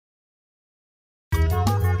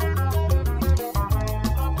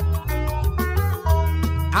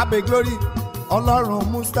abe glory ọlọ́run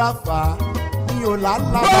Mustapha ní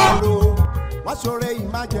ọ̀làlábàárò wọ́n ṣoore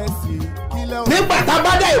emergency kílẹ̀ o. nígbà tá a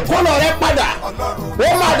bá dá ìkólọ rẹ padà ó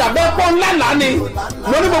máa dàbẹ́ pọ́ ńlá lánì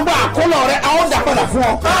mo ní gbogbo àkólọ rẹ a ó dà padà fún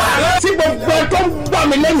ọ. tí gbogbo ẹ tó ń gbọ́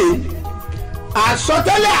mi lẹ́nìí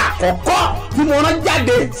àsọtẹ́lẹ̀ àkọ́kọ́ tí mo rán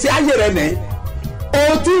jáde sí ayé rẹ nìyí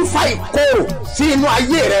o ti ń fa ìkorò sí inú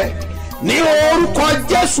ayé rẹ ní orúkọ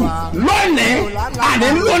Jésù lónìí àní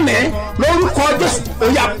lónìí lórúkọ Jésù ó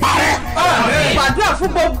yá parẹ́. gbàdúrà fún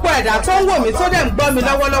gbogbo ẹ̀dá tó ń wò mí tó dẹ̀ ń gbọ́ mi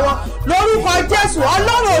lọ́wọ́lọ́wọ́ lórúkọ Jésù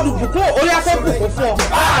ọlọ́run olùbùkún orí afẹ́bùkún fún ọ.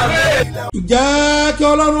 jẹ́ kí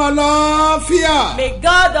ọlọ́run àlàáfíà May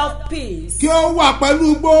God of peace kí ó wà pẹ̀lú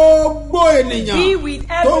gbogbo ènìyàn be with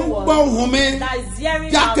tó ń gbọ́ everyone ohùn mi that is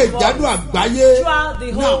hearing jákèjádò our voice àgbáyé throughout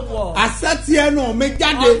the whole world. àṣẹ tí ẹnu mi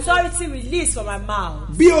jáde Authority released from my mouth.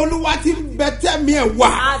 bí olúwa ti ń bẹ tẹ́mi ẹ̀ wá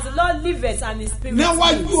As the Lord liveth and his spirit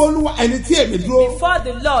níwájú lives. olúwa ẹni tí èmi dúró Before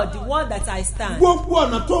the Lord, the one that I stand. gbogbo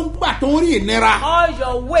ọ̀nà tó ń gbà tó ń rí ìnira All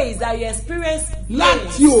your ways that you experience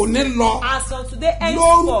láti òní lọ as from today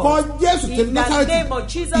lórúkọ henceforth, Jésù ti in the Násárẹ́tì name of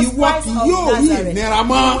Jesus ìwọ Christ kì of yóò rí Nazareth, ìnira you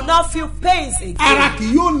mọ́ will not feel pains ara again. kì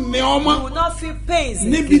yóò ní ọ mọ́ You will not feel pains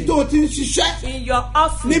níbi again. tó o ti ń ṣiṣẹ́ In your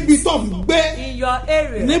office, níbi tó ń gbé in your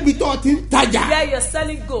area, níbi tó o ti ń tajà where you're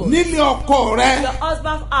selling goods, nílé ọkọ rẹ your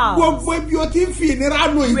husband's house, gbogbo ibi o ti ń fi ìnira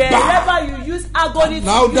nù ìgbà wherever you use agony to use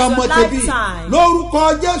láwùjọ your mọ́tẹ́bí lifetime. lórúkọ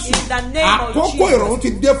Jésù In the name of àkókò ìrọ̀rùn ti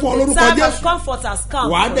dé fún ọ The lórúkọ time of Jésù comfort has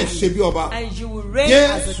come wàá for dẹ̀ you, ṣe bí ọba and you will reign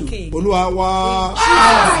as a Jésù king. Olúwa wa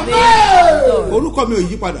Jesus' name, Lord. orúkọ mi ò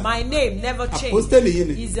yí padà My name never changed. apostoli yìí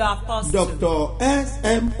ni He's your apostle. Dr.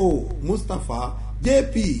 SMO Mustapha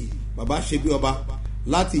JP baba ṣe bí ọba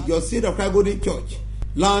láti ìjọ Seed of Christ Golden Church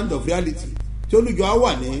Land of Reality tí olùjọ á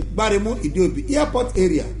wà ní Gbáremú Ìdíòbí airport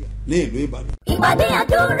area ní ìlú Ìbàdàn. ìpàdé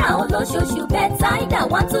àdúrà olóṣooṣù Bẹ́táídà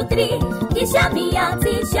 1-2-3 iṣẹ́ mi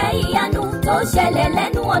àti iṣẹ́ ìyanu tó ṣẹlẹ̀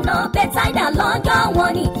lẹ́nu ọ̀nà Bẹ́táídà lọ́jọ́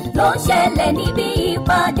wọn ni ló ń ṣẹlẹ̀ níbi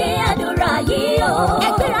ìpàdé àdúrà yìí o.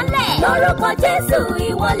 ẹgbẹ́ra lẹ̀ lórúkọ Jésù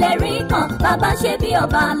ìwọlẹ̀ rí kan bàbá ṣe bí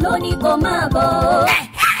ọba lónìí kó máa bọ̀.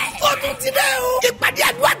 ó tún ti dẹ́ o. ìpàdé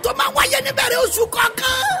àdúrà tó máa wáyé níbẹ̀rẹ̀ oṣù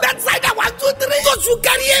kọ̀ọ̀kan. Bẹ́táídà 1-2-3. oṣù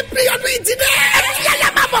kẹrin April ọdún yìí ti dẹ́. ẹ̀fí yàyà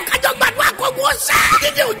máa bọ̀ kájọ gbàdúrà kọ́gbọ́n ọ̀sẹ̀.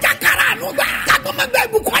 dídé o jákàrà àánú gbà. kágbọ́mọgbẹ́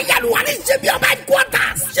ìbùkún ayélujára ní ṣebí ọba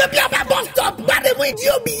headquarters. ṣebí ọba bus stop Gbáremú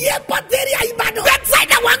Ìdíòbí airport area Ìbàdàn.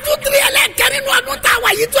 Bẹ́táídà 1-2-3 ẹlẹ́kẹrin nínú ọdún táwa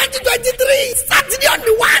yìí 2023. Saturday on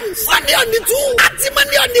the 1, Sunday on the 2, àti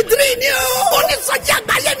Monday on the 3 ni o. onísọjí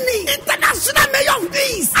àgbáyé ni international mayor of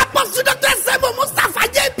peace. Apostle Dr. SMO Mustapha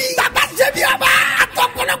JP. bàbá ṣebí ọba.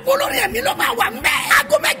 àtọkọlọpọ olórí ẹ̀mí ló máa wà mẹ́.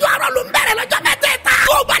 aago mẹ́jọ àárọ̀ ló ń bẹ̀rẹ̀ lọ́jọ́ mẹ́tẹ̀ẹ̀ta.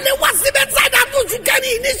 tó o bá lè wá sí Bẹ́táídà tó oṣù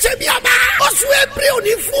kẹrin ní ṣebí ọba. oṣù April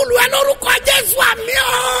ní fúlù ẹ lórúkọ Jésù àmì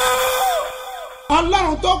o.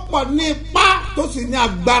 Ọlọ́run tó pọ̀ ní ipá tó sì ní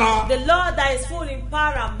agbára The Lord that is full in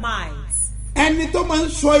power and might, ẹni tó máa ń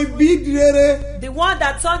sọ ibi di rere the one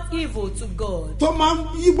that turned evil to good, tó máa ń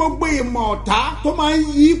yí gbogbo ìmọ̀ ọ̀tá tó máa ń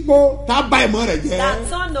yí ipò tá a bá ìmọ̀ rẹ̀ jẹ́. that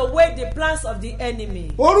turned away the plans of the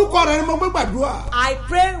enemy. orúkọ rẹ̀ ni mo gbé gbàdúrà I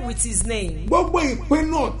pray with his name. gbogbo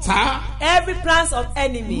ìpinnu ọ̀tá Every plans of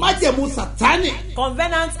enemy, májẹ̀mú Sátánì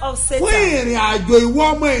covenant of fún Satan, ìrìn àjò ìwọ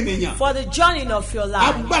ọmọ ènìyàn for the journey of your life.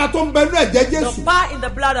 agbára tó ń bẹ ní ẹ̀jẹ̀ The Jésù power in the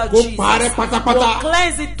blood of kó Jesus parẹ́ pátápátá. will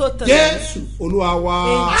cleanse it totally. Jésù Olúwa wa.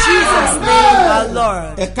 In Jesus' name, our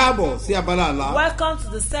Lord. ẹ káàbọ̀ sí abala àlá Welcome to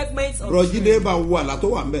the segment of rọjídé truth. bá wo àlá tó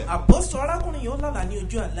wà ń bẹ̀. àpòsọ arákùnrin yìí ó lálàá ní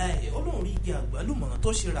ojú àlá ẹ̀ ó lóun rí igi àgbálùmọ̀ tó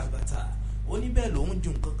ṣe ràbàtà ó ní bẹ́ẹ̀ lòun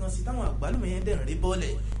ju nǹkan kan sí táwọn àgbálùmọ̀ yẹn dẹ̀ ń rí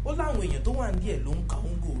bọ́ọ̀lẹ̀ ó láwọn èèyàn tó wà ní ẹ̀ ló ń ka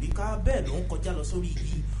òun kò rí ká bẹ́ẹ̀ lòun kọjá lọ sórí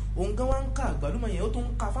igi òun gan wá ń ka àgbálùmọ̀ yẹn ó tún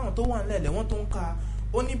ń ka fáwọn tó wà ń lẹ̀lẹ̀ wọ́n tó ń ka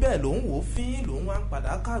ó ní bẹ́ẹ̀ lòun wò ó fín lòun wá ń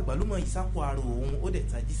padà ká àgbálùmọ̀ yìí sápò àrò òun ó dẹ̀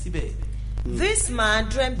tají síbẹ̀. This man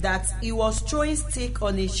dreamt that he was throwing stick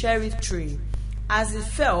on a cherry tree. As it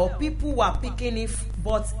fell, people were picking it,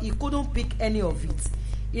 but he couldn't pick any of it.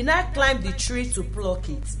 He now climbed the tree to pluck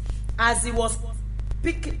it. As he was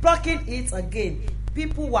plucking it again,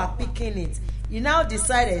 people were picking it. He now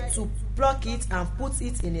decided to pluck it and put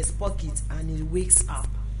it in his pocket, and he wakes up.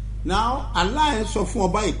 now àlá yẹn sọ fún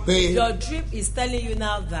ọba ìpè. Your dream is telling you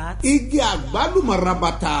now that igi àgbálùmọ̀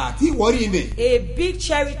rabata tí ìwọ rí ni. a big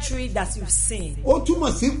cherry tree that you've seen, ó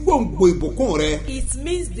túmọ̀ sí gbòǹgbò ìbùkún rẹ. it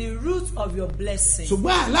means the root of your blessing.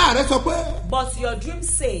 ṣùgbọ́n àlá rẹ sọ pé But your dream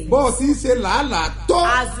says, bó o ti ń ṣe làálàá tó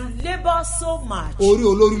as you labor so much, orí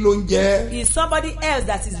olórí ló ń jẹ́. is somebody else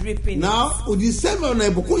that is reaping now it. òdì sẹ́nu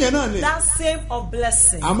ọ̀nà ìbùkún yẹn náà ni. That same of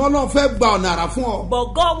blessing. àmọ́ náà fẹ́ gba ọ̀nà àrà fún ọ.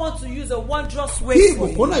 But God wants to use a wondrous kí way for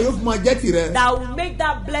ìbùkún náà you, yóò tó fi máa jẹ́ tirẹ̀. that will make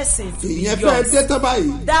that blessing to be ìyẹn fẹ́ dé yours. tán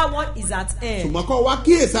báyìí. That one is at end. ṣùgbọ́n kọ́ wá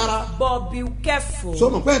kíyèsára. But be careful.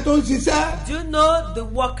 sọmọ pé tó ń ṣiṣẹ́. Do you know the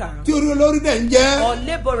worker tí orí olórí dẹ̀ ń jẹ́. or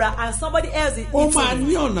labourer and somebody else is ó máa eating?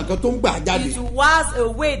 ní ọ̀nà kan tó ń gbà jáde. It was a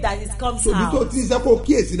way that it comes sòbí tó out. ti ṣiṣẹ́ kó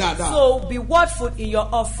kíyèsí dáadáa. So be watchful in your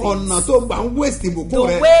office. ọ̀nà tó ń gbà ń wéṣì ìbùkún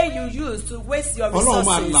The rẹ̀. way you use to waste your ọlọ́run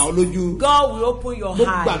máa là ọ́ resources, lójú. God will open your mo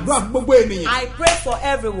gbàdúrà eyes. fún gbogbo ènìyàn. I pray for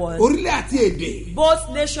everyone, orílẹ̀ àti èdè. both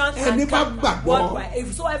nations ẹni and bá gbàgbọ́. worldwide.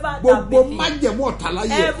 If soever that gbogbo believe, májẹ̀mú ọ̀tá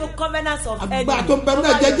láyé. every covenant of Agbára enemy tó ń bẹ over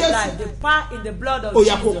nínú ẹ̀jẹ̀ your Jésù. life, the power in the blood of ó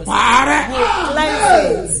yá kó Jesus parẹ́. will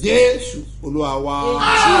cleanse it. jésù olúwa wa. In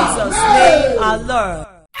Jesus' name, our Lord.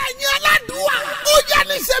 ẹ̀yin aládùúwà ó yẹ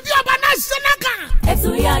ní Sebioba national kan.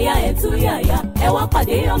 ẹ̀túyàyà ẹ wá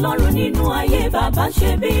pàdé ọlọ́run nínú ayé bàbá ṣe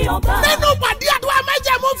bí ọba. nínú pàdé àdúrà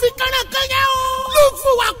májẹ̀mú fi kànáńkàn yẹn o. ló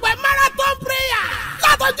fún wa pẹ̀ marathon prayer.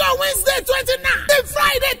 látọjọ́ Wednesday 29 the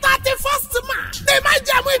Friday 31st March. ní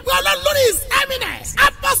májẹ̀mú ìgbẹ́ ọlọ́run lórí his eminence.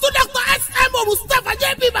 Apostle Dr. S.M. Mustapha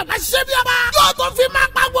J.B. bàbá Sebioba. yóò tó fi máa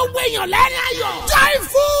pa gbogbo èèyàn lẹ́rìn ayọ̀.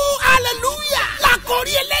 joyful hallelujah.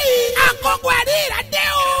 làkòrí eléyìí. àkókò ẹ̀rí ìrẹ́dẹ́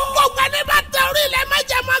o. gbogbo ẹni bá tẹ orí ilẹ̀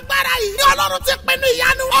májẹ̀mú agbára yìí. ní ọlọ́run ti pinnu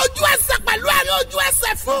ìyanu. ojú ẹsẹ̀ pẹ̀lú ẹ̀rí ojú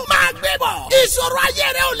ẹsẹ̀ fún. máa gbé bọ̀. ìṣòro ayé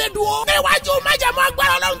rẹ̀ ò lè dúró. níwájú májẹ̀mú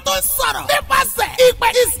agbára ọlọ́run tó ń sọ̀rọ̀. nípasẹ̀ ìpè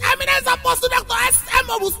his eminence Apostle Dr. S.M.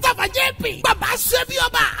 Mustapha J.P. bàbá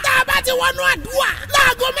Sebioba. tá a bá ti wọnú àdúrà.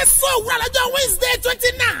 láago mẹ́sàn-án òwúrọ̀ lọ́jọ́ Wednesday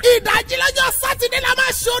 29. ìdájí lọ́jọ́ Sátidé la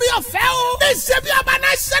máa ṣorí ọ̀fẹ́ o. ní Sebioba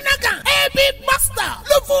national kan. AB Master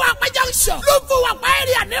ló fún wa pẹ́ junction. ló fún wa pẹ́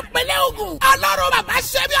èrè nípínlẹ̀ Ògùn. ọlọ́run bàbá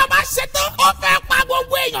Sebioba ṣetán. ó fẹ́ pa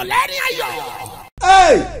gbogbo èèyàn lẹ́rìn ayọ̀.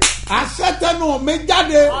 àṣẹ tẹnu mi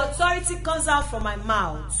jáde. Authority comes out from my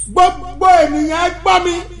mouth. gbogbo ènìyàn ẹ gbọ́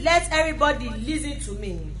mi. Let everybody listen to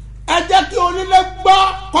me. ẹ jẹ́ kí onílé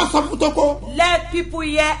gbọ́ kó sọ fún toko. Let people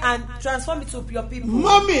hear and transform it to your people.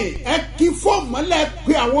 mọ́mì ẹ kí fóònù mọ́lẹ̀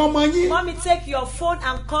pé àwọn ọmọ yín. Mommy, take your phone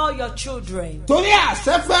and call your children. torí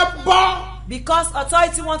àṣẹ fẹ́ bọ́. Because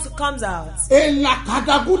authority wants to come out. èlà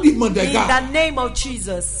kàdàgùdì In mọ̀dẹ̀gà. the name of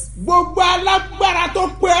Jesus. gbogbo alágbára tó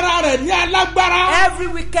pera rẹ̀ ní alágbára. Every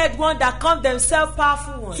wicked one that come themselves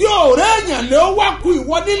powerful ones. tí òré èèyàn lè wá ku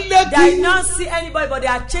ìwọ nílé They kí. don't see anybody but they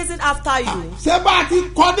are chasing after you. ṣé bá a ti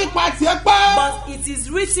kọ́ nípa tiẹ̀ pẹ́. But it is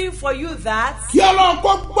written for you that kí ọlọ́run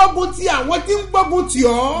kó gbógun ti àwọn tí ń gbógun tì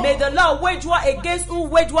ọ́. may the Lord wage war against who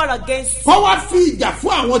wage war against you. kó wá fi ìjà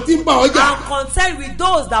fún àwọn tí ń bá ọ jà. And contend with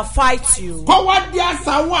those that fight you. kó wá di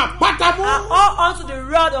àṣà àwọn àpáta mú. And all unto the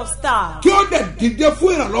rod of stars. kí ó dẹ̀ dìde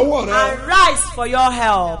fún ìrànlọ́wọ́ rẹ. And rise for your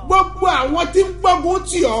help. gbogbo àwọn tí ń gbógun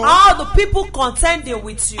tì ọ́. All the people contending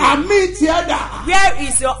with you. àmì tiẹ̀ dà. Where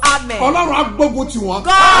is your army? ọlọ́run á gbógun tì wọ́n.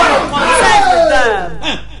 God will contend with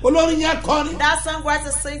them. olórin yẹn kọ́ ni. That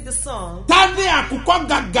songwriter sing the song. ta ní àkùkọ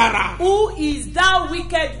gàgàrà. Who is that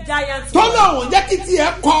wicked giant tọ́lọ́run jẹ́ kí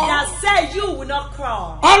tiẹ̀ kọ́. that said you will not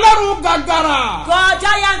crawl? ọlọ́run gàgàrà. God,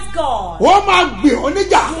 giant God, ó máa gbè ọ́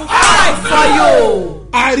níjà. fight for you.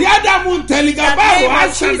 àrí ádámù tẹ̀lígà In the báwo name á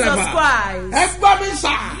of Jesus ṣàdàbà. Christ. ẹ gbọ́ mi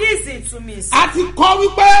sà. Listen to me, sir. a ti kọ́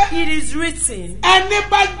wípé It is written, ẹni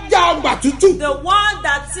bá já ọgbà tútù. the one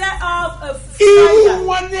that tear off a irú spider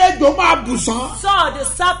wọn ní ẹjọ́ máa bù sán. saw the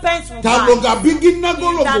serpent will bite. tàlógà bígí In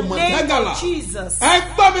nágólògbò the mọ̀ name tẹ́gàlà. of Jesus. ẹ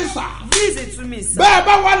gbọ́ mi sà. Listen to me, sir. bẹ́ẹ̀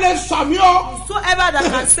bá wà lè sàmì ọ́. Whosoever that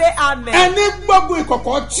can say amen. ẹni gbógun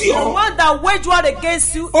ìkọ̀kọ̀ tí The ọ́. one that wage war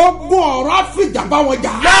against you, ogun ọ̀rọ̀ àfìjà bá wọn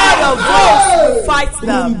jà. Lord of hosts will fight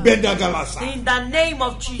them. rúmbẹ́dàgàlà sà. In the name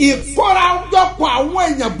of Jesus. ìkórajọpọ̀ àwọn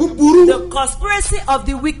èèyàn búburú. The conspiracy of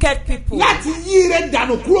the wicked people láti yí ire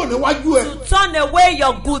dànù kúrò níwájú ẹ. to turn away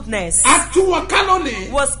your goodness a tún wọn ká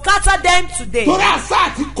lónìí. will scatter them today. torí àṣà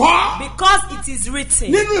àti kọ́. Because it is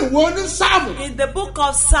written nínú ìwé onísáàmù. in the book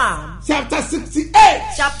of Psalm, chapter 68.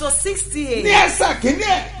 chapter ní 68, ẹsẹ̀ kìíní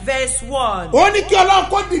ẹ̀. verse 1. ó ní kí ọlọ́run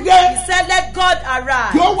kó dìde. He said, let God kí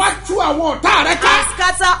arise ó wá tú àwọn ọ̀tá rẹ and ká.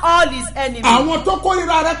 scatter all his enemies. àwọn tó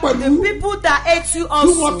kórìíra rẹ pẹ̀lú. People that hate you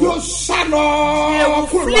kí wọn kí ó also, sá they lọ will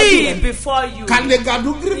kúrò lọ́dún flee rẹ. before you.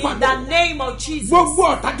 kàlẹ́gàdú In gírípàdé. the name of Jesus. gbogbo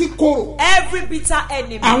ọ̀tá kíkorò. Every bitter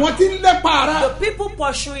enemy, àwọn tí ń lépa rẹ. the people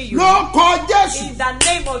pursuing you, ló kọ jésù. in the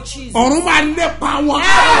name of Jesus. ọ̀run máa lépa wọn.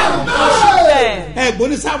 Hell will pursue them. ẹ̀gbọ́n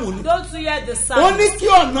ní sáàmù ni. Don't you hear the ó sound? ní kí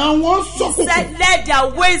ọ̀nà wọn He ṣókùnkùn. said, let their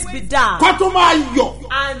ways be dark kó tó máa yọ.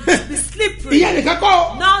 and be slippery. ìyẹn nìkan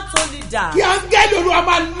kọ́. Not only die. kí áńgẹ́lì olúwa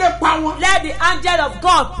máa lépa wọn. Let the angel of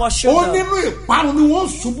God pursue ó them. nínú ìparun ni wọ́n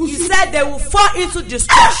ṣubú He sí. said they will fall into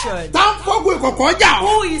destruction. táǹfọ̀gù ìkọ̀kọ̀ jà ọ́.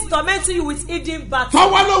 Who is tormenting you with hidden battle?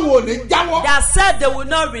 tọ́wọ́ lòun ò ní jáwọ́. That said they will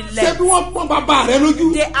not ṣé relent. bí wọ́n pọ́n bàbá rẹ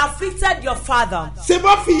lójú. They afflicted your father. ṣé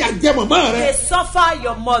bá fìyà jẹ mọ̀mọ́ They rẹ. suffer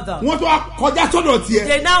your mother. wọ́n tó wá kọjá sọ́dọ̀ tiẹ̀.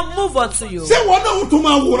 They now move on to you. ṣé wọn náà tún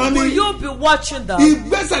máa wòran Will ni. you be watching them?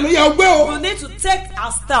 ìgbésẹ̀ ló yẹ ọgbẹ́ o. You need to take a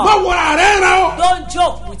má step. wòran rẹ rẹ o. Don't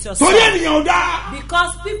joke with yourself. torí ènìyàn ò dáa.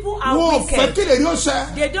 Because people are wọn ò fẹ́ wicked. kí lè rí ó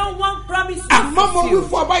ṣẹ. They don't want promises àmọ́ mo wí fulfilled.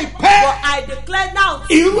 fún ọba But ìpẹ́. I declare now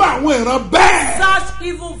irú àwọn ìran bẹ́ẹ̀. such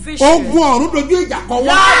evil vision. ogun ọ̀run dojú ìjà kọ wọ́n.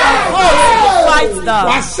 Lord of hosts will fight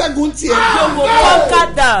wà á them. ṣẹ́gun tiẹ̀. You will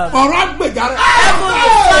conquer them. ọ̀rọ̀ àgbèjà rẹ̀. Heaven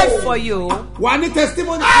will fight for you. wà á ní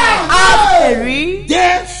testimony. Have a ring.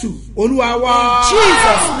 jésù olúwa wa.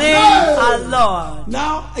 Jesus' name, our Lord.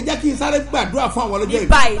 now ẹ jẹ́ kí n sáré gbàdúrà fún àwọn ọlọ́jọ́ ìbí.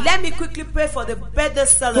 Bye. Let me quickly pray for the birthday torí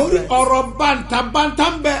celebrant. ọ̀rọ̀ bàǹtàbàǹtà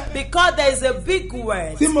ń bẹ. Because there is a big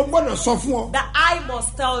word tí mo gbọ́dọ̀ sọ fún ọ. that I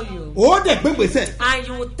must tell you. ó dẹ̀ gbégbèsè. And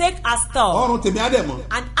you will take a step. ọrùn tèmi á dẹ̀ mọ́.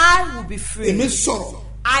 And I will be free. èmi sọ̀rọ̀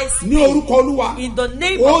I ní speak orúkọ olúwa. in the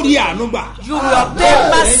name ó of rí àánú gbà. you will obtain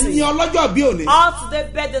mercy. ẹ̀yin ọlọ́jọ́ bí òní. All today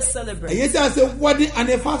birthday celebrate. èyí tí a ṣe wedding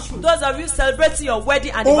anniversary. Those of you celebrating your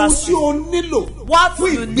wedding ohun tí anniversary. o nílò What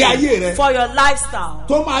fún you ìgbé ayé need rẹ. for your lifestyle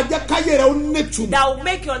tó máa jẹ́ káyé rẹ ó nítumọ̀. that will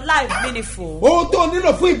make your life meaningful. ohun tó o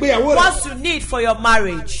nílò fún ìgbéyàwó rẹ. What you need for your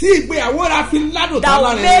marriage tí ìgbéyàwó rẹ á fi ládùn that tó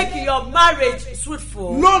will lára rẹ. make your marriage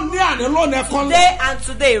fruitful. lónìí àná lónìí ẹ̀kọ́ Today and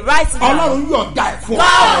today, right now, ọlọ́run yóò dá ẹ̀ fún ọ.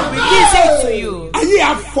 God will release it to you.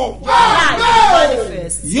 ayé àfọ. Life will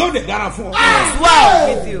manifest. yóò dẹ̀ dára fún ọ. It's well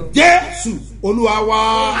with you. jésù olúwa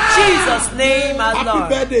wa. Jesus' name, our Happy Lord.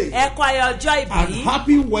 birthday. Ẹ kú ayẹyẹ ọjọ́ and ìbí.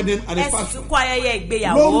 happy wedding Ẹ sì anniversary. tún kú ayẹyẹ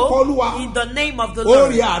lórúkọ ìgbéyàwó. olúwa. In the name of the ó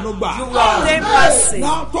Lord. rí àánú gbà. You will obtain mercy.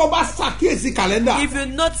 náà tó o bá ṣàkíyèsí kàlẹ́ndà. If you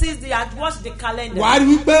notice and watch the calendar, wàá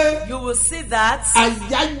rí wípé you will see that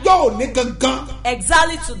àyájọ́ òní gangan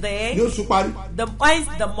exactly today, ni oṣù parí. the ends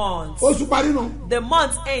the month. oṣù parí nù. The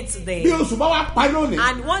month ends today. bí oṣù bá wá parí lónìí.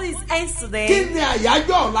 And when it ends kí today, ni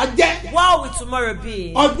àyájọ́ ọ̀la jẹ́. what will tomorrow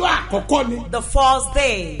be? ọjọ́ àkọ́kọ́ ni. The first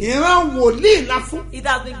day. ìran wòlíì la fún. It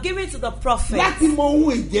has been given to the prophet láti mọ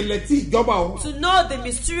ohun ìjìnlẹ̀ tí ìjọba ọ̀hún. to know the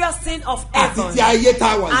mysterious thing of àti heaven ti ayé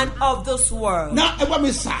tá a wà yìí. and of this world. náà ẹ bá mi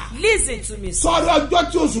sà. Listen to me, sir. sọ́ọ́rí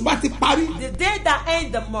ọjọ́ tí oṣù bá ti parí. The day that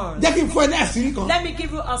ends the month, jẹ́ kí n fún ẹ ní àṣírí kan. let me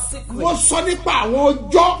give you a mo secret. sọ nípa àwọn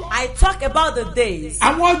ọjọ́. I talk about the days.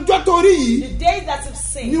 àwọn ọjọ́ tó rí yìí The days that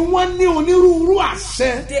you've ni seen, wọ́n ní onírúurú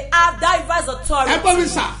àṣẹ. they have diverse ẹ bá mi authority.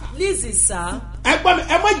 sà. Listen, sir. ẹ gbọ́ mi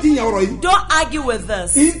ẹ má jiyàn ọ̀rọ̀ yìí. Don't argue with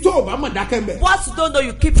this. ìyí tó o bá mọ̀ dákẹ́ mbẹ́. What you don't know,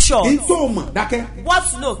 you keep short. ìyí tó o mọ̀ dákẹ́. What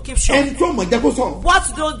you know, keep short. ẹni tó o mọ̀ jẹ́ kó sọ̀rọ̀. What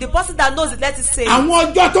you don't, the person that knows it, let it say.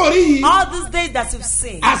 àwọn ọjọ́ tó rí yìí. All these days that you've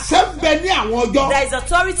seen, àṣẹ ń bẹ ní àwọn ọjọ́. there is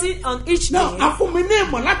authority on each náà day. àfúnmi ní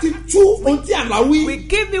ìmọ̀ láti tú ohun tí àlá wí. We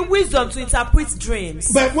give me wisdom to interpret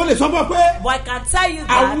dreams. bẹ́ẹ̀ mo lè sọ fún ọ pé But I can tell you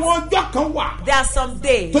àwọn that ọjọ́ kan wà. there are some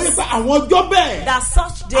days tó yẹ pé àwọn ọjọ́ bẹ́ẹ̀. that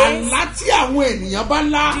such days, àlá tí àwọn ènìyàn bá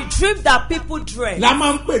lá. the dream that people dream, la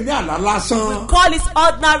máa ń pè ní àlá lásán. call it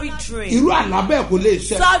ordinary dream. irú àlá bẹ́ẹ̀ kò lè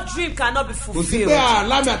ṣẹ. Such dream cannot be kò sí fulfilled. pé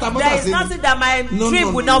àlá mi àtàmọ́tà There is sí mi. nothing that my No, dream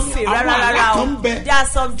no, will no. not feel. Àwọn àlá kan ń bẹ. There are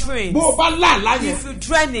some dreams. bó o bá lá àlá yẹn. If you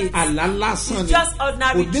dream it, àlá lásán it's ni. just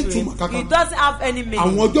ordinary kò ní dream. túmọ̀ kankan. It doesn't have any meaning.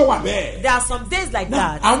 àwọn ọjọ́ wà bẹ́ẹ̀. There are some days like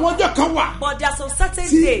that. àwọn ọjọ́ kan wà. But there are some certain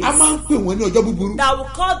tí days a máa ń pè wọ́n ní ọjọ́ búburú. that will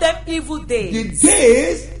call them evil the days.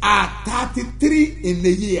 days are 33 in a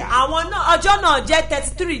year. Àwọn náà ọjọ́ náà jẹ́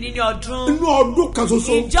 33 nínú ọdún. inú ọdún kan ṣoṣo.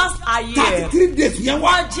 In just a year. 33 days yẹn wà.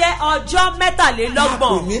 Wọ́n jẹ́ ọjọ́ a pè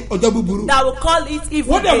mẹ́tàlélọ́gbọ̀n ní ọjọ́ búburú. that will call it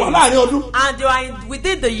evil wọ́n dẹ̀ wà láàrin days. ọdún. And they are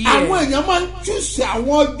within the year. àwọn èèyàn máa ń túṣe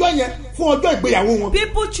àwọn ọjọ́ yẹn fún ọjọ́ ìgbéyàwó wọn.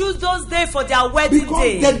 People choose those days for their wedding because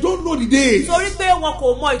day. they don't know the days. Torí pé wọn kò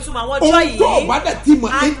mọ ìtumọ̀ àwọn ọjọ́ ohun tó o yìí. bá dẹ̀ ti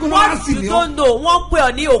mọ̀ And ignorance what you ni ọ́. don't know, wọ́n pè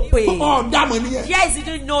ọ́ ní òpè. ọ̀dàmọ̀ nìyẹn. Yes, you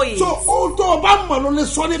didn't know it. so ohun tó o bá mọ̀ ló lè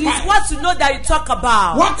sọ nípa It's ẹ̀. what you know that you talk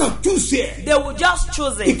about. wọ́n kàn túṣe ẹ̀. They will just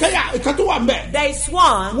choose it. ìkan tó wà mẹ́. There is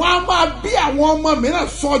one. wọ́n á máa bí àwọn ọmọ mìíràn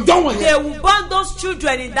sọ ọjọ́ wọ̀nyẹn. They will born those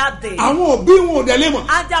children in that day. àwọn òbí wọn ò dẹ̀ lé mọ̀.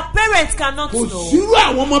 And their parents cannot kò know. sírú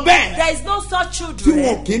àwọn ọmọ bẹ́ẹ̀ There is no such tí wọn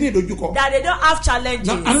children kì í ní ìdojúkọ. that they don't have challenges.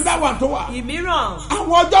 na another one tó wà. Ìmíràn,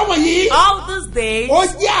 àwọn ọjọ́ wọ̀nyí. all these days, ó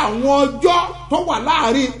jẹ́ àwọn ọjọ́ tó wà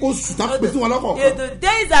láàrin oṣù tá a pèsè wọn lọ́kọ̀ọ̀kan. the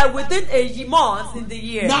days are within a month in the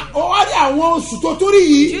year. na ó wá rí àwọn oṣù tó tó rí Do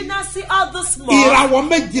yìí. you not see all this month? ìràwọ̀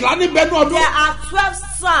méjìlá níbẹ̀ ní ọdún. There are 12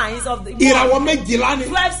 signs of the ìràwọ̀ month. méjìlá ni.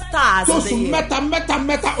 12 stars in tóṣù the year.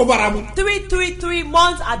 mẹ́ta ó bára mu. 3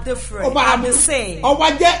 months are ó different. bára I'm mu. the same.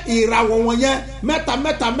 ọwọ́ jẹ́ ìràwọ̀ wọ̀nyẹn mẹ́ta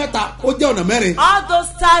ó jẹ́ ọ̀nà mẹ́rin. All those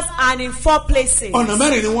stars are in 4 places. ọ̀nà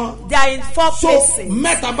mẹ́rin ni wọ́n. They are in 4 so places.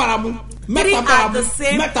 mẹ́ta báramu. 3 are the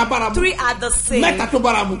same. mẹ́ta báramu. 3 are the same. mẹ́ta tó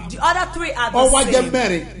báramu. The other 3 are the ọwọ́ same. jẹ́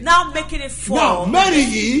mẹ́rin. Now making it 4. now mẹ́rin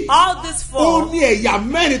yìí. All these 4. ó ní ẹ̀yà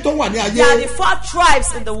mẹ́rin tó wà ní ayé. They are the 4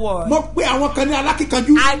 tribes in the world. mo pe àwọn kan ní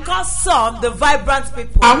alákíkanjú. I call some the vibrant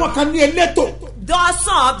people. àwọn kan ní elétò. Those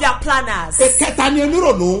some they are planners. ìkẹta ní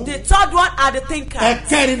onírònú. The third one are the thinkers.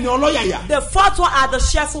 ẹ̀kẹrin ní ọlọ́yàyà. The fourth one are the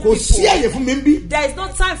cheerful kò sí people. ẹ̀yẹ fún mi bí. There is no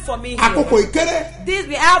time for me here. àkókò ìkéré. This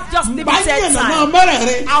we have just limited báyìí náà time.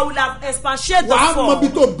 mẹ́rẹ̀ẹ̀rin. I will have expatiated the wàá 4. mọ bí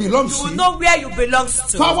tó belong You will sí. know where you belong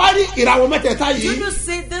to. fàwárí ìràwọ̀ mẹ́tẹ̀ẹ̀ta Do yìí. you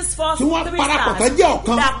see this first tí wọ́n 3 parapọ̀ stars tán jẹ́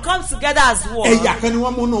ọ̀kan. that come together as one? ẹ̀yà kan ni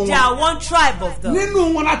wọ́n mú nù They wọn. are one tribe of them.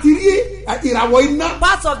 nínú wọn láti rí ìràwọ̀ iná.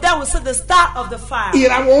 Part of them will see the star of the fire,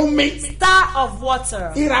 ìràwọ̀ omi. star of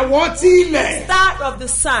water, ìràwọ̀ tí ilẹ̀. star of the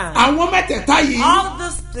sun. àwọn mẹ́tẹ̀ẹ̀ta yìí. All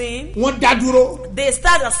these things wọ́n dá dúró. they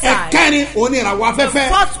stand aside. ẹ̀kẹrin òun ni ìràwọ̀ The afẹ́fẹ́.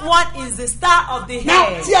 fourth one is the star of the náà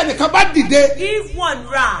head. tí ẹnìkan bá dìde. If one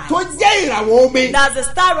rise, tó jẹ́ ìràwọ̀ omi. that's the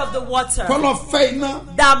star of the water tọ́lọ̀ fẹ́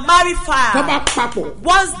iná. that marry tó bá fire. papọ̀.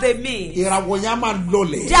 Once they meet, ìràwọ̀ yẹn á máa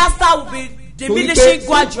lọlẹ̀. their star will be torí diminishing pé omi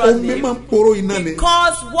gradually máa ń poro iná ni.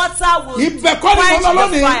 because water will ibẹ̀ kọ́ ni quench mo lọ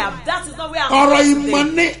the lónìí. fire. That is not where I'm ọ̀rọ̀ going ìmọ̀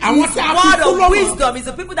today. ni àwọn tí a fi Word kú of lọ́mọ. wisdom is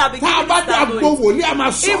the people that begin tá a to bá dé stand àgbo with. wòlíì a máa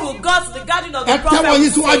If we sọ. go to the garden of the ẹ prophet, tẹ́wọ̀ we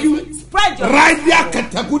yín síwájú. say, spread your ráìdì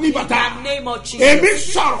àkàtàkù ní bàtà. in the name of Jesus. èmi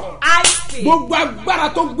sọ̀rọ̀. I speak. gbogbo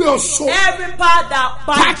agbára tó gbé ọ so. Every power that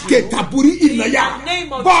binds káàkiri you, tàbúrí ìnáyà. in the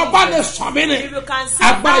name of bọ́ ọ bá lè Jesus. sọ mí ni. If you can see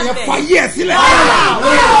agbára yẹn that fa then, yí ẹ sílẹ̀.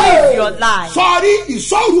 live your life. sọ́ọ́rí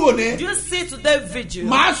ìṣòro òní. Do you see today vigil?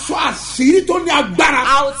 máa sọ àṣírí tó ní agbára.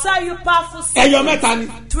 I will tell you powerful ẹyọ secrets. mẹ́ta ni.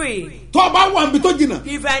 3. tó o bá wà níbi tó jìnnà.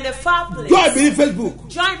 If you're in a far place, jọ ìbí ní Facebook.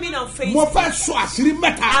 join me on mo Facebook. fẹ́ sọ àṣírí I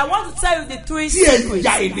mẹ́ta. want to tell you the 3 tí secrets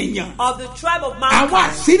ẹ̀yà ènìyàn. of the tribe of àwọn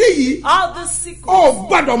mankind. àṣírí yìí. All the secrets. ó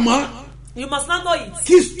gbọ́dọ̀ mọ̀. You must not know it.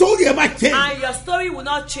 kí story ẹ má change. And your story will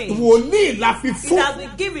not change. wòlíì la fi It fún. has been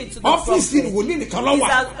given to the ọ́fíìsì prophet. wòlíì nìkan ló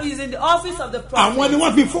wà. It is in the office of the prophet. àwọn ni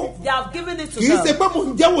wọ́n fi fún. They have given it to kì í ṣe them. pé mò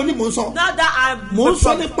ń jẹ́ wòlíì mò ń sọ. Not that I'm Mo ń the sọ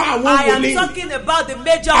prophet. nípa àwọn I am wòlíì. talking about the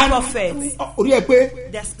major And- prophet. orí ẹ pé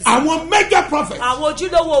Yes. àwọn major prophets. Àwọn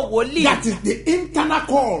ojúlówó wòlíì that is the internal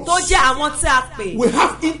calls. tó jẹ́ àwọn tí a pè. we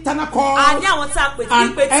have internal calls. A ní àwọn tí a pè sí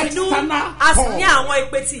and ìpè tinú. external A sì calls. ní àwọn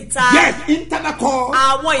ìpè tí ìta. yes internal calls.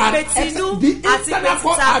 Àwọn and ìpè tinú the àti internal ìpè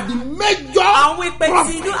calls títa. are the major Àwọn ìpè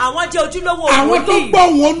prophets. tinú àwọn jẹ́ ojúlówó àwọn tó wòlíì. gbọ́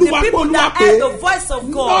wọn The olúwa pé people olúwa that pé heard the voice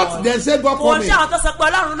of God. not the say God Kò coming. ṣe àwọn tó sọ pé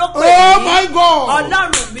Ọlọ́run ló pè oh mí. my God.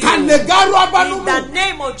 Ọlọ́run mi o. kàlẹ́gàrú In abánúmú. the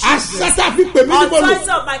name of Jesus. àṣẹta fi pè mí níbo lò. Authority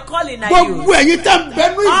of my calling are gbogbo you. ẹ̀yin tẹ́ ń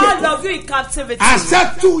bẹnu All ìgbèkùn. of you in captivity.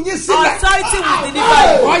 àṣẹ tú yín sílẹ̀. Authority will deliver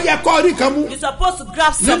you. ọyẹ kọ́ orí kan mú. You're supposed to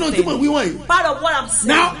grab nínú tí mo something. wí wọ̀nyí. Part of what I'm saying.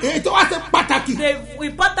 now èyí tó wá ṣe pàtàkì. The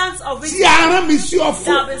importance of it tí a rán mi sí ọ that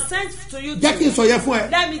fún. have been sent to you. jẹ́ kí n sọ yẹn fún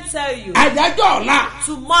ẹ. Let me tell you. àyájọ́ ọ̀la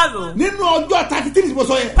Tomorrow, nínú ọjọ́ 33 mo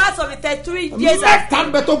sọ yẹn. part of the 33 days mẹ́ta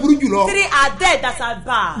ń bẹ tó burú jùlọ. 3 are dead that are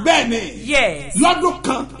bad. bẹ́ẹ̀ ni Yes. lọ́dún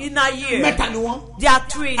kan In a year, mẹ́ta ni wọ́n. there are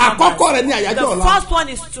 3 àkọ́kọ́ numbers. rẹ̀ ní àyájọ́ The ọ̀la. first one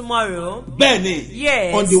is tomorrow. bẹ́ẹ̀ ni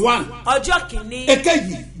Yes. on the 1. Ọjọ́ kìíní.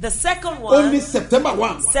 èkejì The second ó ní one, September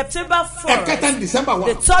 1. September ẹ̀kẹta 1st. ní December 1.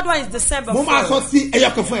 The third one is December mo máa sọ 1st. sí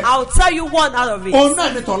ẹyọkàn fún ẹ. I'll tell you one out of it. òun náà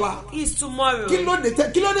ní tọ́lá. It's tomorrow. kí ló dé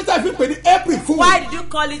tẹ́ fi pè ní April Fool. Why did you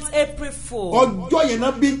call it April Fool? ọjọ́ yẹn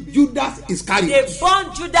náà bí Judas They Iscariot. born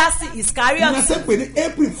Judas ní Iscariot. a ṣe pè ní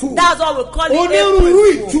April Fool. That's what we call it onírúurú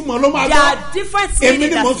April Fool. ìtumọ̀ ló máa There gbọ́. are different èmi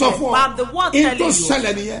meanings ni mo that's sọ there, fún but ọ. I'm the one in telling tó you.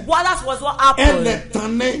 ṣẹlẹ̀ nìyẹn. Well, that was what happened.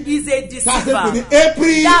 ẹlẹ́tàn ní. He's a tá a ṣe pè ní deceiver.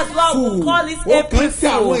 April That's why Fool. we call it ó April kàn sí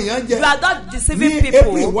àwọn Fool. èèyàn You jẹ. are not deceiving ní people.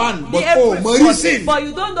 April 1 but The o April mọ Fool, reason but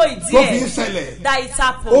you don't know it tó fi ń yet ṣẹlẹ̀. that it ó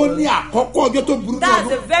happened. ní àkọ́kọ́ ọjọ́ tó burú That's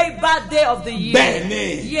náà. a very bad day of the year. bẹ́ẹ̀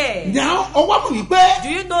ni. Yeah. now ọwọ́ mi wípé Do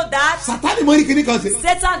you know that Sátánì mọ́ ní kíní kan ṣe.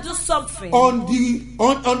 Satan do something on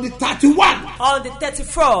the 31 on the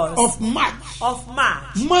 31st of March. of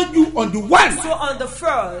March? mọ́jú on the 1 So on the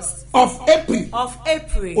 1st of April. of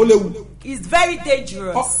April, ó léwu. it's very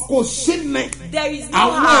dangerous. kò sí ní. There is no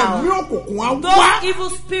àwọn how. ẹ̀mí òkùnkùn á Those wá. evil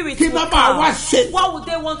spirits kí will náà máa wá come. ṣe. What would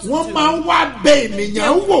they want to wọ́n do? máa ń wá bẹ ènìyàn They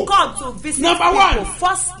will wò. come to visit number people. 1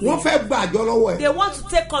 Firstly, wọ́n fẹ́ gba àjọ lọ́wọ́ they ẹ̀. want to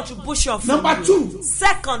take contribution from Number you. 2,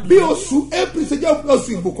 Secondly, bí oṣù April ṣe jẹ́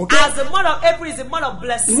oṣù ìbùkún tó. as the month of April is a month of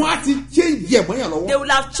blessing, wọ́n á ti change ẹ̀ mọ́yàn they lọ́wọ́. will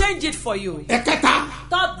have changed it for you. ẹ̀kẹta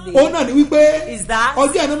Thirdly, òun náà ni wípé is that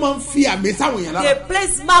ọjọ́ yẹn máa ń fi àmì sáwọn èèyàn they lára.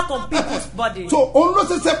 place mark on people's body. so òun ló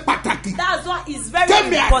ṣe ṣe pàtàkì. That's why it's very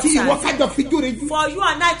kẹ́mi àti ìwọ important kájọ fi jóre jù. for you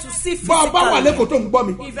and I to see bá a bá wà physically. lẹ́kọ̀ọ́ tó ń gbọ́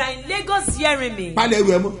mi. If you are in Lagos hearing me, balẹ̀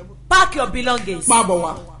ẹrù ẹ mọ́. pack your belongings. máa bọ̀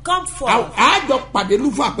wá. Come forth. àjọ pàdé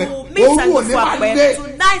lúfà pẹ́. We'll meet at òru òní máa Lufape. dé.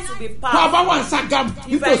 Tonight will be tó a bá packed. wà ní Sagam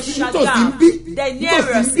If you're in nítòsí ń bí. Shagam, the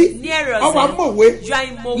nearest, ọwọ́ amọ̀wé. you are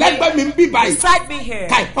in Mowe. lẹ́gbẹ̀ẹ́ mi ń bí báyìí. Beside me here.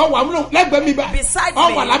 Kai ọwọ́ amúnú lẹ́gbẹ̀ẹ́ mi báyìí. Beside me.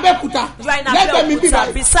 ọwọ́ làbẹ́kúta. You are in lẹ́gbẹ̀ẹ́ mi bí Abeokuta.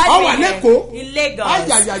 báyìí. Beside ọwọ́ me here. lẹ́kọ̀ọ́. In Lagos.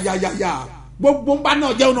 ayayayaya gbogbo ń bá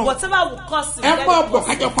náà jẹun náà. Whatever will cost you. ẹ let máa it bọ̀ cost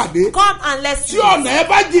kájọ you. pàdé. Come and let's tí ọ̀nà ẹ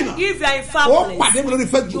bá jìnnà. If you are in far ó place, pàdé mi lórí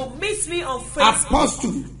Facebook. you meet me on Facebook.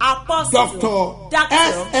 Apostle Apostle Dr.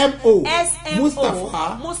 SMO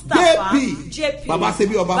Mustapha JP Baba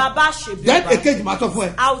Sebioba. Baba Sebioba. Then èkejì máa sọ fún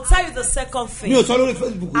ẹ. I will tell you the second thing. Mi ò sọ lórí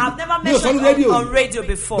Facebook. I've never Mi ò sọ lórí mentioned rédíò. on radio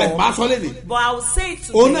before. Bẹ́ẹ̀ máa sọ lẹ́nu. But I will say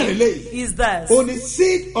it Òun náà today lélẹ́yìí. is this. On the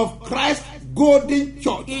seed of Christ Golden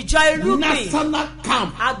Church. Ìjọ irúgbìn. National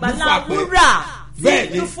Camp. Àgbàlá wúrà.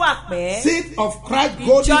 Bẹ́ẹ̀ni Fún àpẹ́. seed of Christ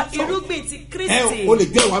Golden Ìjọ Church. irúgbìn ti Ẹ Kristi. o lè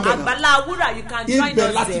jẹ́ ìwà bẹ̀rẹ̀. Àgbàlá wúrà you can join Ibẹ̀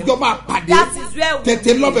us láti there. jọ máa pàdé. That is where we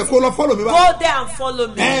Tètè lọ́bẹ̀ kó lọ fọ́lọ̀ mi báyìí. Go there and follow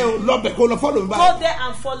me. Ẹ o lọ́bẹ̀ kó lọ fọ́lọ̀ mi Go báyìí. there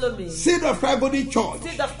and follow me. Seed of Christ Golden Church.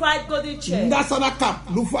 Seed of Christ Golden Church. National Camp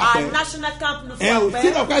Lufu Our Apẹ. national camp Ẹ o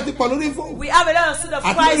seed Lufape. of Christ ti pọ̀ lórí fún. We have a lot of seed of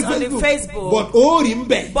Àti Christ lórí on the Facebook. But ó rí ń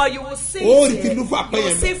bẹ̀. But you will see Ó rí it ti there. Lufu Apẹ You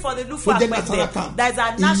will yẹn see bẹ̀. for the Lufu Tó jẹ́ Apẹ national there. camp. There is a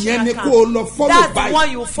Ìyẹn national ni camp. kó o lọ follow That's báyìí. the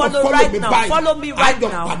one you will follow Lọ right mi now. báyìí. Follow me right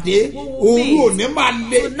Àjọ now. pàdé. We will Òru meet. òní máa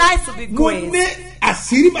lé. Tonight will be Mo great. ní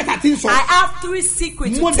àṣírí mẹ́ta tí ń sọ. I have 3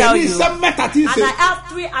 secrets Mo to dẹ̀ tell ní you. iṣẹ́ mẹ́ta tí ń And ṣe. I have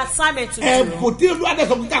 3 assignments to do. Ẹ̀bùn tí olúwadẹ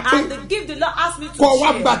sọ fún ká pé. And the gift the Lord asked me to Kọ́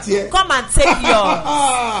wá gbà share. tiẹ̀. Come and take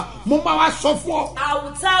yours. Mo máa wá sọ fún ọ I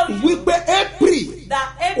will tell you wípé April that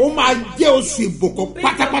ó April máa jẹ́ oṣù ìbùkún be the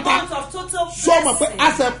pátápátá. month of total Sọ ma pé blessing.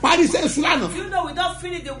 a ṣe parí iṣẹ́ ìṣúná náà. Do you know we don't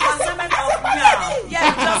finish the assignment of now?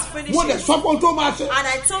 Yeah, we just finished Mo dẹ̀ it. sọ fún ọ tó máa ṣe. And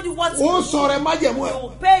I told you what to Ó do. sọ rẹ májẹ̀mú You ẹ̀.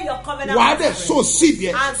 will pay your covenant Wàá dẹ̀ offering so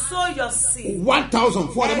síbi ẹ̀. and sow your seed. 1,000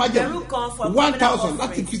 fún ọ̀rẹ́ májẹ̀mú. Ẹgbẹ̀rún kan for 1,000 covenant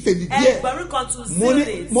láti offering. fi ṣèdí díẹ̀. Ẹgbẹ̀rún kan to Mo seal ní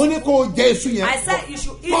it. mo ní kó o jẹ èṣù yẹn. I said you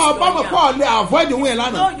should eat Kọ́ ọ bá mọ̀ your kọ́ ọ lè avoid ìwé yẹn No,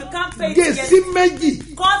 lánàá. you can't pay Gé it sí yet. méjì.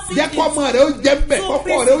 Cut it Jẹ́ kọ́ ọmọ into rẹ̀ ó jẹ́ mbẹ̀. 2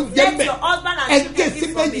 Kọ́kọ́ rẹ̀ ó pieces. jẹ́ Let mbẹ̀. your husband and Ẹ children gé eat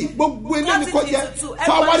sí from méjì. it. Gbogbo ilé Cut ni it kò into jẹ́. 2.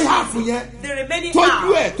 Fọwọ́rí Everybody hàfù should yẹn. the remaining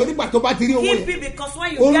Tọ́jú half. ẹ̀ torí gbà tó bá ti rí owó Keep yẹn. it because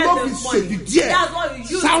when you get Olóbi the money, ṣèdí díẹ̀. that's what you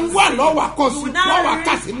use. Psalm to 1 save. lọ́wọ́ àkọsí You will now lọ́wọ́ read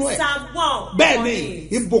àkàsínú ẹ̀. Psalm 1 Bẹ́ẹ̀ on ni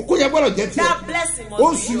it. ìbùkún yẹn gbọ́dọ̀ jẹ́ tiẹ̀. That blessing must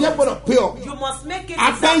Oṣù be yẹn yours. gbọ́dọ̀ pé ọ. You must make it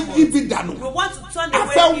A fẹ́ example. yí bi dànù. We want to turn A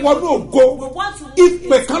away fẹ́ evil. wọnú ògo. We want to move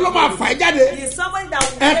Ìpè into kan ló máa fà ẹ́ jáde. It is somebody that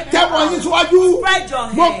will Ẹ take tẹ́ you wọn out. yín síwájú. Spread your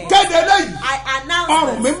Mo hands. kéde lẹ́yìn. I announce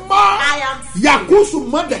Ọrùn mi this. mọ́. I am free. Yakusu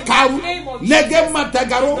mọ̀dẹ̀karu. In the name of Lẹ́gẹ̀ Jesus.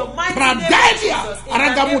 mọ̀tẹ̀gàrú. In the mighty name of Pradẹ́lìà. Jesus. In the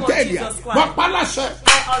Aragamu name of tẹ́lìà. Jesus Christ. Wọ́n paláṣẹ.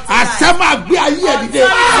 authorize. Àṣẹ máa gbé ayé ẹ̀ dìde.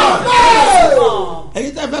 Come.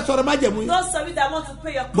 Ẹ̀yin tẹ́ fẹ́ sọ̀rọ̀ má jẹ̀mú yín. Those of you that want to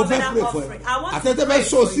pay your Mo fẹ́ covenant pray for ẹ. offering, I want Àti ẹ to tẹ́ pray fẹ́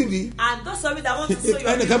sow for seed you. yìí. And those of you that want to sow your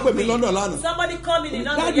Ẹnìkan pè mí seed, London lánàá. somebody called me in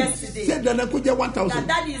London Daddy, yesterday. ṣé dandan kó jẹ́ 1,000? That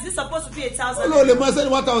daddy, is this supposed to be Ó 1,000? lóò lè máa sẹ́ni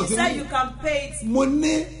 1,000 He sí said mi. you can pay it. Mo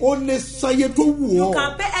ní ó lè sanye tó wù You ọ́.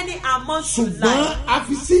 can pay any amount you Ṣùgbọ́n like, a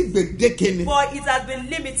fi sí gbèdéke ni. but it has been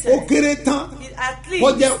limited. Ó kéré tán. It, at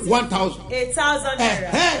Kó least jẹ́ 1,000. 1,000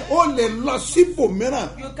 naira. Ó lè lọ síbò mìíràn.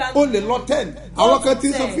 You can Ó lè lọ 10. Àwọn kan ti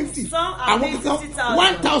ń san 10. 50. Some are Àwọn paying kan 50,000.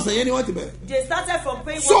 1,000 yẹn ni wọ́n ti bẹ̀rẹ̀. They started from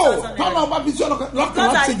paying So 1,000 tọ́nà naira. ọba fi sí lọ́kàn God láti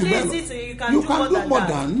has ṣe jù bẹ́ẹ̀ placed lọ. it to you. You can You do can more do than more that.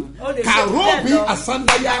 than. Oh, they Kàróbì said, Lord,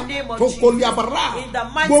 àsándayá in the name of tó Jesus. kọ́lé abara. In the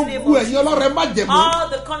mighty name Gbogbo of ẹ̀yin ọlọ́rẹ̀ má jẹ̀mú. all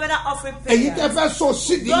the covenant offering Ẹ̀yin tẹ́ payers. fẹ́ sọ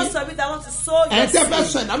sídìí. Those of you that want to sow your Ẹ̀yin tẹ́ fẹ́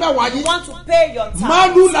seed, sọ ìdámẹ́wàá you yín. want to pay your tithe.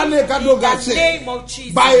 Madu lálẹ́ In kadoga the ṣe. name of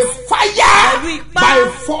Jesus. By fire. Pẹ̀lú ipá By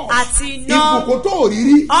force. àti iná. Ìbùkún tó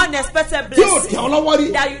rírí. Unexpected Tí ò tẹ̀ blessing ọ́ lọ́wọ́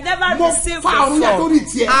rí. that you never Mo received fa àrùn yẹn tó before. rí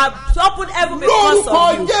tiẹ̀. I've opened heaven because Lórúkọ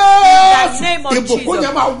of you. In the Jésù. name of Ìbùkún Jesus.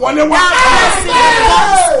 yẹn máa wọlé wá. That blessing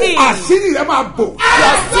comes in. Àṣírí rẹ̀ máa bò.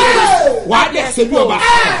 Your secret Wà á dẹ̀ ṣe bí ọba.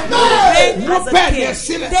 reign Mo as a bẹ́ẹ̀ ni ẹ king.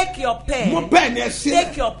 sílẹ̀. Take your pen. Mo bẹ́ẹ̀ ni ẹ sílẹ̀.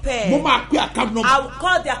 Take your pen. Mo máa pè account number. I will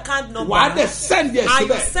call the account number. Wà á dẹ̀ send ẹ̀ And you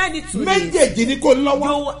síbẹ̀. send it to me. Méjèèjì ni kò You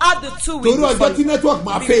lọ́wọ́. will have the two Torí weeks. ọjọ́ tí network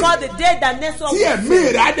máa fẹ́. Because the day that network Tí will ẹ̀mí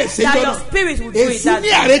fail, rẹ̀ á dẹ̀ ṣe that jọ́nà. your spirit will do it. Èsì That ní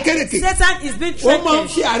àrékérekè. Satan is being Ó máa ń threatened.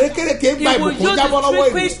 fi àrékérekè gba He will ìbùkún use jábọ́ the lọ́wọ́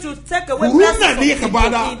trickeries ìlú. to take away Kùrú blessings náà from ní people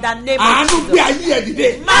ìkàbàdà. in the name of Àánú gbé Jesus. ayé ẹ̀ dìde.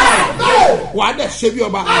 Wà á dẹ̀ ṣe bí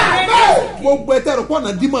ọba. Gbogbo ẹtẹ rẹ̀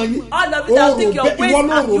pọ̀nà dímọ̀ yín. All of you that think your ways Ìwọ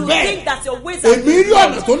ló are, rò you bẹ́ẹ̀. think that your ways are Èmi rí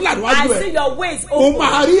ọ̀nà tó ń là níwájú I ẹ̀. see your ways O open.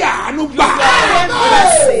 máa rí àánú gbà.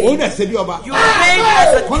 Blessing. Ó dẹ̀ ṣe bí ọba. You reign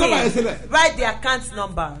as a Kọ́ nọ́mbà yẹn king. sílẹ̀. Write the account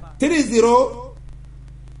number.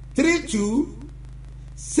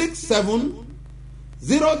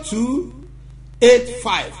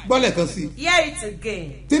 3032670285. Gbọ́lẹ̀ kan sí. Hear it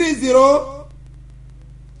again.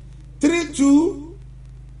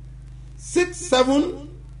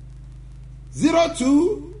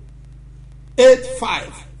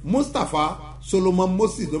 3032670285. Mustapha Solomon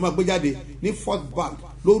Moses ló máa gbé jáde ní First Bank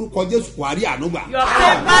lórúkọ Jésù wàá rí àánú gbà. You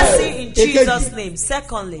obtain mercy in Jesus' name.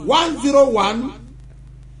 Secondly,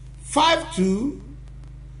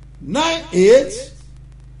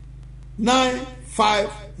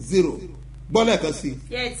 101-5298-950. Gbọ́dọ̀ kan sí.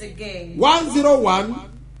 hear it again.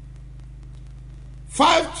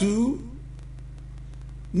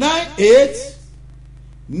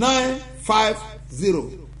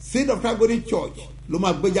 101-5298-950. Seed of Christ Golden Church ló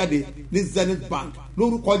máa gbé jáde ní Zenith Bank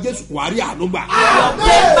lórúkọ Jésù wàá rí àánú gbà. You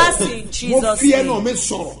obtain mercy in Mo Jesus' fi ẹnu name. mi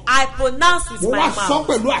sọ̀rọ̀. I pronounce with Mo my wá sọ mouth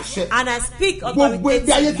pẹ̀lú àṣẹ. and I speak Gbogbo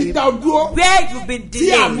ibi ayé ti authoritatively. dá o dúró. Where you've been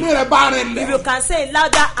Tí àmì delayed, rẹ̀ bá rẹ̀ if you lẹ̀. can say it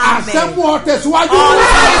louder, Àṣẹ amen. mú ọ tẹ̀síwájú.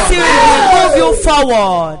 Authority will move you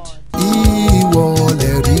forward. ìwọ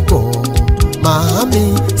lè rí kọ́ màámi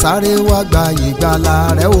sáré wá gba ìgbàlà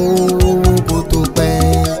rẹ o kó tó pẹ́.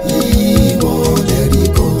 ìwọ lè rí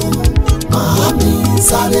kọ́ màámi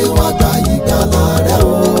sáré wá gba ìgbàlà rẹ o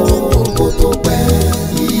kó tó pẹ́.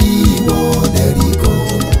 ìwọ lè rí kọ́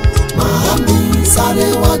màámi sáré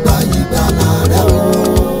wá gba ìgbàlà rẹ o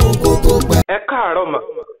kó tó pẹ́. ẹ káàárọ̀ mà.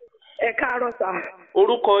 ẹ káàárọ̀ sà.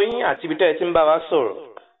 orúkọ yín àti ibi tẹ́ ẹ ti ń bá wa sọ̀rọ̀.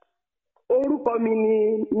 orúkọ mi ni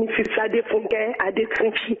mrs adéfúnkẹ́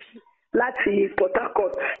adétúnjì láti Port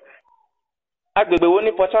Harcourt. agbègbè wo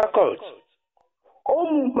ní Port Harcourt.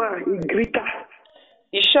 Omuma Ìgíríkà.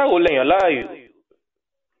 iṣẹ́ wo lẹ yàn láàyò.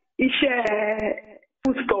 iṣẹ́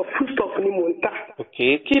foodstuff ni mò ń tà. ok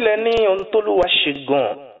kí lẹ ní ohun t'Olúwa ṣe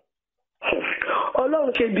gan-an.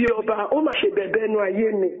 ọlọ́run ṣe bí ọba ó mà ṣe bẹ̀bẹ̀ ẹnu ayé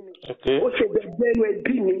mi. ok ó ṣe bẹ̀bẹ̀ ẹnu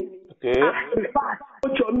ẹbí mi. ok in fact ó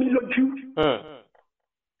jọ mí lójú.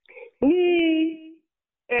 Ní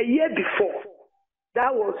a year before,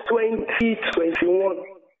 that was 2021,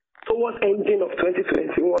 towards ending of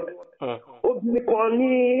 2021. Obìnrin kan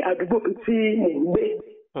ní àdúgbò tí mò ń gbé.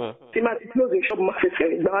 Tí máa ti close the shop máa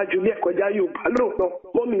fẹsẹ̀ ìgbàwájú ilé ẹ̀kọ́ já Yorùbá lóòótọ́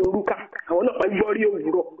mọ́mì orúkà àwọn náà máa ń gbọ́ rí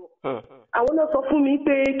òwúrọ̀. Àwọn náà sọ fún mi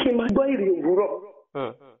pé kí n máa gbọ́ ìrì òwúrọ̀.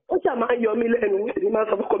 Ó ṣáà máa ń yọ mí lẹ́nu èmi máa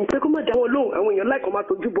sọ fún mi pé kó má dáwọ́ lóhùn àwọn èèyàn láìkọ́ máa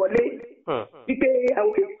tójú bọlé. Wípé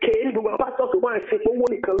àwọn èké ní gbogbo àwọn pásítọ̀ tó wà ń ṣe owó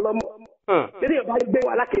nìkan lọ́mọ. Lẹ́yìn ìyọ̀bá gbé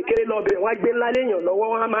wa lákékeré lọ́bẹ̀ wọ́n á gbé ńlá léèyàn lọ́wọ́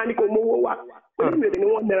wọn á máa ní kó mówó wá. Onímìrì ni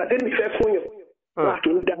wọ́n náírà tẹ́lẹ̀ mi fẹ́ fún yàn. Wà kì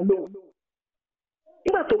í dá lóhùn.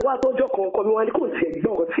 Nígbà tó wá tọ́jọ́ kan ọkọ mi wá ní kò tiẹ̀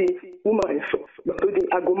gbọ́ ọ̀rọ̀ tí woman sọ gbà tó di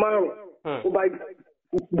aago 5 ó bá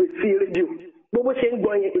gbé sí rédíò. Gbogbo ṣe ń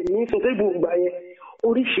gbọ́ yẹn èmi ń sùn tó ìbò gbà yẹn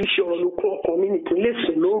oríṣiríṣi ọ̀rọ̀ ló kún ọkàn mi nìkan lè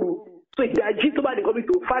sùn lóru. So ìdájí tó bá di kọ́ bí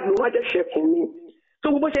tó 5 ló wá jẹ́ ṣẹ̀kùn mi. So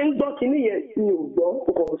gbogbo ṣe ń gbọ́ kinní yẹn mi ò gbọ́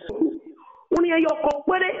ọkọ̀ sùn mi. Wọ́n ní ẹyọ kan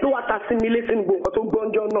péré ló wà ta sí mi létí ní gbogbo tó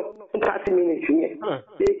gbọ́njọ́ náà fún 30 minutes yẹn.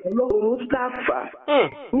 Ọlọ́run Mustapha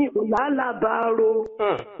ní ìlàlábàárò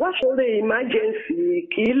wá sórí emergency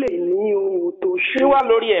kì í lè ní ohun tó ṣe. ṣé wá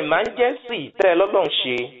lórí emergency tẹ́ ẹ lọ́gbọ̀n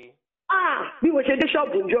ṣe. Bí mo ṣe dé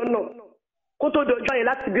ṣọ́ọ̀bù ìjọ náà kó tó di ọjọ́ yẹn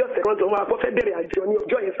láti bí ọ̀sẹ̀ kan tó wọn akọ́ fẹ́ bẹ̀rẹ̀ àjọ ní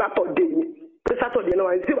ọjọ́ yẹn sátọ̀dé ni pé sátọ̀dé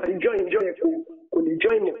náà àti ìwà ìjọ yẹn kò lè jọ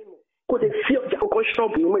ìmọ̀ kó lè fi ọjà kọ́kọ́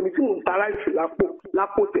ṣọ́ọ̀bù yẹn mọ́ èmi tí mò ń ta ráìsì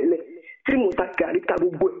lápò tẹ́lẹ̀ tí mò ń ta gàrí ta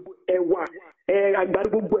gbogbo ẹ̀wà àgbàdo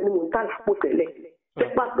gbogbo ẹni mò ń ta lápò tẹ́lẹ̀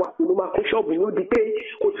tẹ́pàpọ̀ àpò ló máa kún ṣọ́ọ̀bù yẹn ó di pé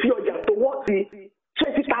kò sí ọjà tó wọ́ sí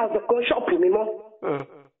 20,000 kan ṣọ́ọ̀bù mi mọ́.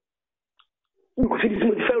 Kò sí ibi tí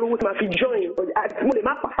mo ti fẹ́ rówó tí màá fi join mo lè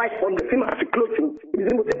má pa 500 tí màá fi close ibi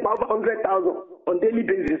tí mo ti pa over 100,000 on daily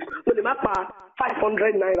basis mo lè má pa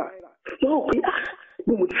 500 naira. Wọ́n ò pé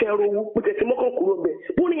bí mo ti fẹ́ rówó mo tẹ̀sí mọ́kàn kúrò bẹ̀.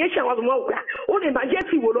 Bó ni yẹn ṣe àwọn ọmọ òkúta ó lè má jẹ́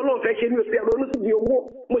tí ìwò lọ́lọ́run fẹ́ ṣe ní oṣù ẹ̀rọ oníṣòwò owó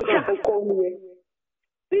mo ṣe àǹkọ́ ohun yẹn.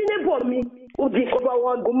 Bí neighbor mi ó di nǹkan bá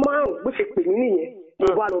wọn aago 5 bó ṣe pè mí nìyẹn mo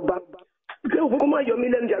wá lọ bá. Ṣé òfin kó má yọ mí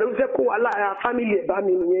lẹ́nu jàre ó fẹ́ kó wa lára fámìlì ẹ̀ bá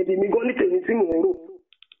mi nìyẹn bí mi gan ní tèmi tí mò ń rò.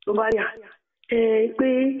 Ló bá yà pé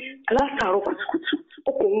alásàárọ̀ kùtùkùtù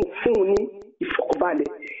ó kò ń fún un ní ìfọ̀kànbalẹ̀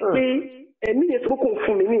pé ẹ̀mí yẹn tó kò ń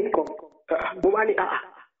fún mi ní nǹkan mo wá ní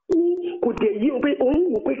kò dé yí o pé òun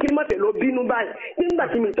wò pé kí n má tẹ̀ lọ bínú báyìí nígbà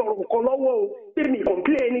tí mi tọrọ nǹkan lọ́wọ́ o pé mi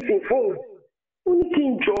complain anything fóun ó ní kí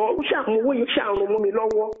n jọ ó ṣàmúwò yìí ṣàrùn mọ́ mi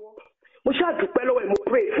lọ́wọ́ mo ṣàdúpẹ́ lọ́wọ́ ẹ̀ mo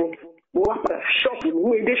pray fún mo wá padà ṣọ́ọ̀bù mi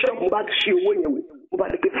mo èdè ṣọ́ọ̀bù mo bá ti ṣe owó yẹn mo bá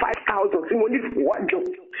ti pé 5,000 tí mo ní ìfowájọ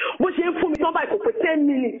bó ṣe ń fún mi tán báyìí kò pé 10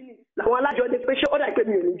 minutes làwọn alájọ ní pé ṣé ọ̀dà ìpè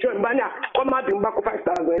mi ò ní jọ ìbá ní àkọ́ má bí n bá kó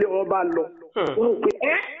 5,000 ilé wọn bá lọ. wọ́n rò pé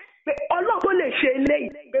pé ọlọ́run tó lè ṣe eléyìí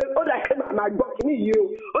pé ọ̀dà ìpè màmá gbọ́ kìíní yìí o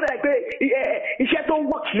ọ̀dà ìpè iṣẹ́ tó ń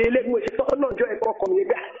wọ̀ kí lélẹ̀ mo ṣe tọ́ náà jọ ẹ̀kọ́ ọkọ̀ mi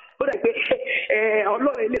gbà ọ̀dà ìpè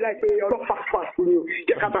ọlọ́run ilé láì pé ọlọ́run fast ni o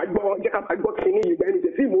jẹ́ ká máa gbọ́ kìíní yìí gbẹ́ni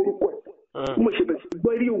jẹ́ sí ìmọ̀ orúkọ ẹ̀ mo ṣe bẹ̀rẹ̀ sí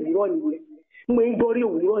gbọ́ rí òwúrọ̀ nìyẹn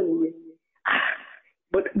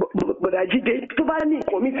bọ̀dà jíde tó bá ní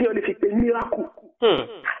nǹkan mi tí wọ́n lè fi pè miracle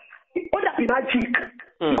ó dàbí magic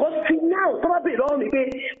because till now tó bá bèèrè lọ́wọ́ mi pé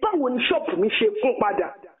báwo ni ṣọ́ọ̀bù mi ṣe fún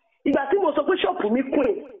padà ìgbà tí mo sọ pé ṣọ́ọ̀pù mi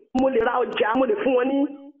queen mo lè ra ọjà mo lè fún wọn ní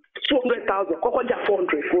 200,000 kọ́kọ́ jà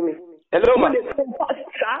 400 fún mi. Hello ma. mo lè fún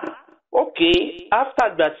ṣá. Ok, after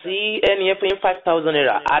gbà tí ẹni yẹn fún yín 5,000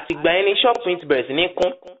 naira àtìgbà yẹn ní ṣọ́ọ̀pù yín ti bẹ̀rẹ̀ sí ní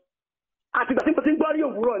kún. àtìgbà tí mo ti ń gbọ́ rí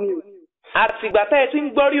òwúrọ̀ ni o. àtìgbà tẹ́ ẹ ti ń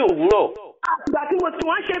gbọ́ rí òwúrọ̀. àtìgbà tí mo ti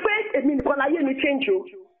wọ́n ṣe pé èmi nìkan láyé mi change o.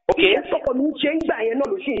 Ok. iṣẹ́ sọ̀kọ̀ mi ṣe ń gbà yẹn náà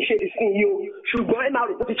ló sì ń ṣe ìsìn yìí o ṣùgbọ́n ẹ máa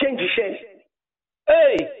rò pé ti change iṣẹ́.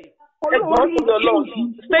 Ẹ̀gbọ́n tó lọ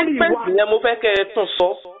statement yẹn mo fẹ́ kẹ́ ẹ tún sọ.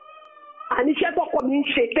 àníṣẹ́ tọkọ mi ń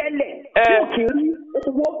ṣe tẹ́lẹ̀ tí ò kì í rí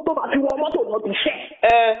owó tó bá fi wọ mọ́tò lọ bí iṣẹ́.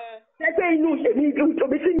 ẹgbẹ́ inú èmi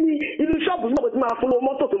òbí tí mi inú ṣọ́ọ̀bù náà ti máa fún owó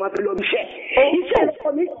mọ́tò tó máa fi lọ bí iṣẹ́. iṣẹ́ ọkọ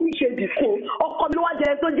mi kì í ṣe dì fún ọkọ mi ló wá jẹ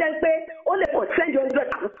tó jẹ́ pé ó lè kọ̀ send 100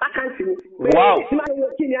 àkáǹtì mi. Wow. tí máa ń yọ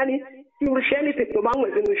kí ni á ní irúṣẹ́ ní tètè tó bá ń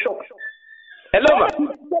wẹ̀ sínú ṣọ́ọ̀bù. Hello ma.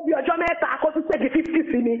 ó bí ọjọ́ mẹ́ta akọ́tù sẹ́ẹ̀dì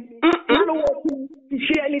 50 sí mi. lálówó ti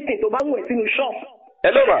ṣe anything tó bá ń wẹ̀ sínú ṣọ́ọ̀bù.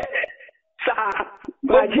 Hello ma.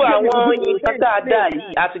 Gbogbo àwọn nǹkan dáadáa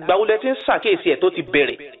yìí àtìgbà wo lẹ ti ń ṣàkíyèsí ẹ̀ tó ti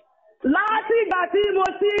bẹ̀rẹ̀. láti ìgbà tí mo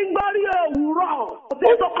ti ń gbọ́ rí òwúrọ̀ tí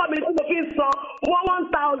tó kọ́ mi tí mo fi ń san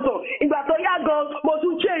 1,000 ìgbà tó yá gan mo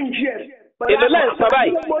tún change ẹ̀. Èlò lẹ́ ń sọ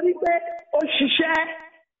báyìí. mo ní pé ó ṣiṣẹ́.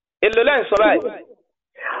 Èlò lẹ́ ń sọ báyìí.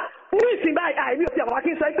 ní ìsìn báyìí àìní òsì àwọn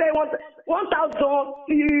akínsọ pé 1,000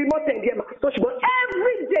 fi mọ́tẹ̀ díẹ̀ mà tó ṣùgbọ́n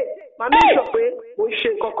everyday màmí sọ pé mo ṣe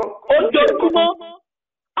kankan. Ojoojúmọ́.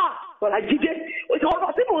 Bọ̀dà jíjẹ́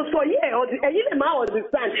ọ̀rọ̀ tí mo sọ yìí ẹ̀yin lè máa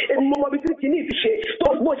understand èmi mo mọ ibi tí kìíní fi ṣe tó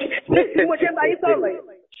mo ṣe ń bá yín sọ̀rọ̀ ẹ̀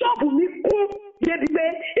ṣọ́ọ̀bù mi kún débi pé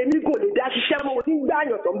èmi kò lè dá ṣiṣẹ́ mọ́ mo ti ń gbá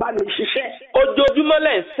àyàn tó ń bá mi ṣiṣẹ́. Ojoojúmọ́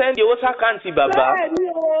lẹ̀ ń sẹ́ndì owó sákàǹtì bàbá. Bẹ́ẹ̀ni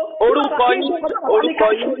o. Orúkọ yín.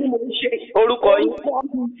 Orúkọ yín.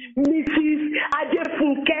 Mrs.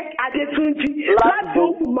 Adéfúnkẹ́ Adétúnjí láti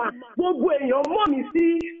Òkùnmá gbogbo èèyàn mọ̀ mí sí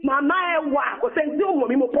màmá ẹwà kò sẹ́ni tí ò mọ̀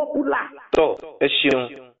mí mo popular. Tọ́ ẹ ṣeun.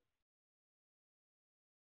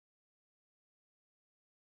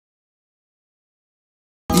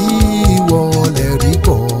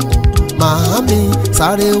 Màámi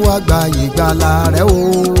sáré wá gba ìgbàlà rẹ o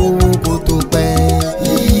kó tó pẹ́.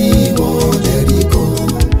 Ìwọ lè rí kan.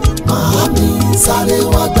 Màámi sáré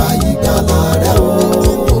wá gba ìgbàlà rẹ o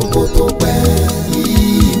kó tó pẹ́.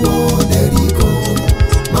 Ìwọ lè rí kan.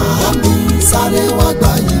 Màámi sáré wá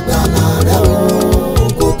gba ìgbàlà rẹ o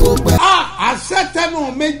kó tó pẹ́. Àṣẹ tẹnu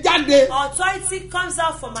mi jáde. Authority comes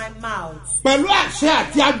out from my mouth. Pẹ̀lú àṣẹ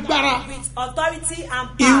àti agbára. With authority and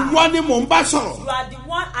power. Ìwọ ni mò ń bá sọ̀rọ̀. You are the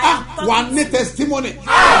one I am talking wà ní testimony.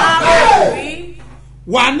 Ẹ̀rí.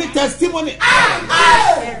 Wà ní testimony.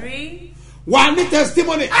 Ẹ̀rí. Wà ní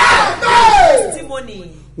testimony. Testimony.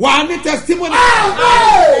 Wà ní testimony.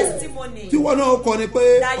 Testimony. Tí wọ́n náà kọ́ ni pé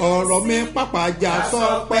ọ̀rọ̀ mi pàpà já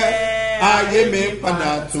sọ́pẹ́ ayé mi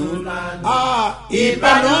padà tún.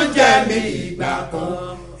 Ìbànújẹ́ mi ìgbà kan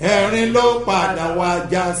ẹ̀rín ló padà wá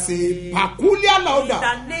já sí. Pàkúlíà làwùdà.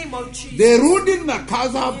 Dèrúdì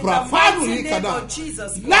nàkàzà brafánù ní kàdá.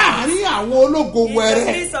 Láàárín àwọn ológo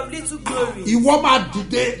wẹrẹ. Ìwọ máa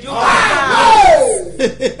dìde.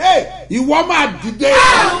 Ìwọ máa dìde.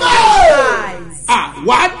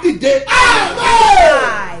 Wà á dìde.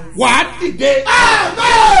 Wà á dìde.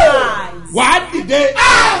 Wà á dìde.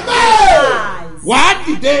 Wà á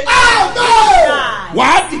dìde. Wà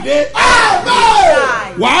á dìde.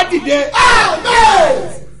 Wà á dìde.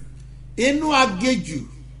 Inú agéjù.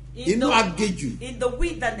 Inú agéjù. In the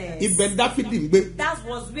wilderness. Ibẹ̀ Dáfídì ń gbé. That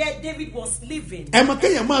was where David was living. Ẹ mọ̀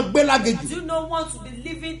kéèyàn máa gbé lágéjù. Do not want to be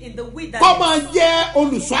living in the wilderness. Kọ́ máa jẹ́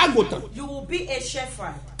olùṣọ́ àgùntàn. You will be a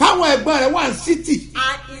shepherd. Káwọn ẹ̀gbọ́n rẹ̀ wà ní city.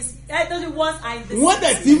 And his elderly ones are in the Wọ́n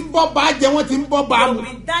dẹ̀ ti ń bọ́ bá jẹ, wọ́n ti ń bọ́ bá mu. They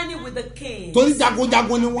will be dining with the king. Torí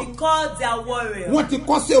jagunjagun ni wọ́n. Because they are warriors. Wọ́n ti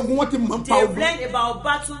kọ́ sí ogun, wọ́n ti mọ̀ ń pa They ogun. learn about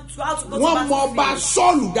battle, how to go to Wọ́n battle. mọ ọba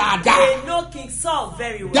Sọ́ọ̀lù dáadáa. They know King Saul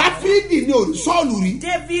very well. Dáfídì ni òrì Sọ́ọ̀lù rí.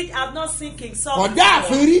 David have not seen King Saul. Kọ̀dá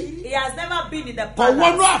àfẹ́rí. He has never been in the Kọ̀ palace.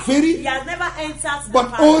 wọnú àfẹ́rí. He has never entered the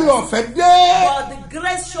But palace. oore ọ̀fẹ́ dé. But the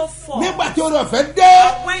grace shall fall. Nígbà tí oore ọ̀fẹ́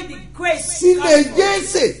dé. When the grace Sílé comes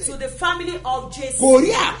Jésè. to the family of Jesus. Kò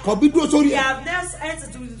rí àkọ́bí dúró sórí They ẹ̀. have never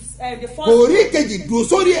entered to the first. Kò rí kejì dúró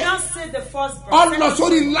sórí They ẹ̀. don't say the first. Ó lọ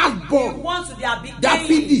sórí last He born. wants to their beginning.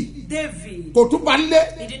 Dáfídì. David. Kò tún bá lé.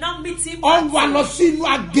 He did not meet him. Ó wá lọ sínú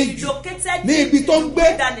He agéjù. located Ní ibi tó ń gbé.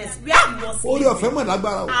 wilderness where he was Oore living. ọ̀fẹ́ mọ̀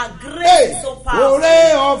lágbára o. Our grace is so powerful. Oore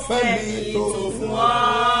ọ̀fẹ́ mi tó fún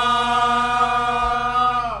wa.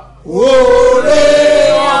 Oore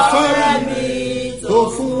ọ̀fẹ́ mi tó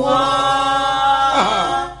fún wa.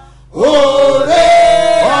 Oore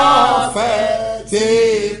ọ̀fẹ́ tí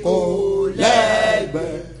kò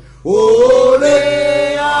lẹ́gbẹ̀ẹ́. Oore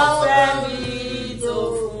ọ̀fẹ́ mi tó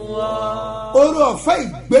fún wa. Oore ọ̀fẹ́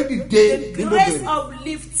ìgbédìde The ní grace gbogbo of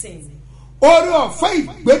lifting. orí ọ̀fẹ́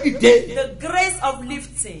ìgbédìde The grace of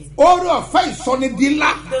lifting. orí ọ̀fẹ́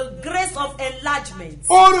ìsọnidínlá The grace of enlargement.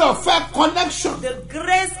 orí ọ̀fẹ́ connection The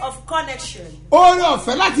grace of connection. orí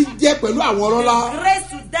ọ̀fẹ́ láti jẹ pẹ̀lú àwọn ọlọ́lá The grace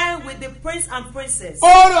to dine with the prince and princess.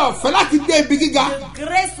 orí ọ̀fẹ́ láti dé ibi gíga The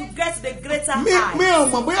grace to get to the greater mi height. ò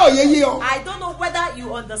mọ̀ bóyá òye yé ọ I don't know whether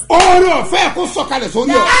you understand. orí ọ̀fẹ́ kó sọ̀kalẹ̀ sórí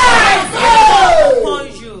ọ. Upon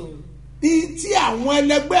you. ní tí àwọn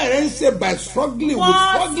ẹlẹgbẹ́ rẹ ń ṣe by struggling with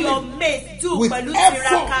What your struggling mate do with pẹ̀lú efforts.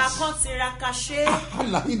 tiraka kan tiraka ṣe.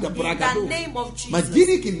 alahi da In barakado the name of Jesus.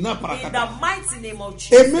 majiri kì í ná In the parakada mighty name of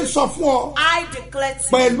Jesus. èmi sọ fún ọ I declare to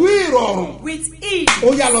you pẹ̀lú ìrọ̀rùn with ease. ó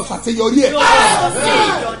yá lọ ṣàṣeyọrí You ẹ̀ will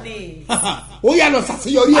succeed your needs. ó yá lọ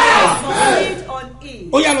ṣàṣeyọrí ẹ̀ Succeed on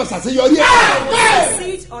it. ó yá lọ ṣàṣeyọrí ẹ̀ You will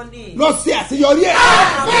succeed on it. lọ sí àṣeyọrí ẹ̀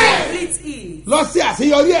Complete it. lọ sí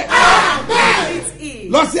àṣeyọrí ẹ̀ Complete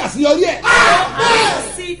it. lọ sí àṣeyọrí ẹ̀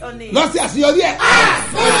Succeed on it. lọ sí àṣeyọrí ẹ̀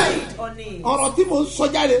Succeed on it. ọ̀rọ̀ tí mò ń sọ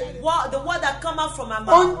jáde The word that come out from my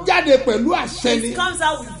ó ń mouth, jáde pẹ̀lú àṣẹ ni it comes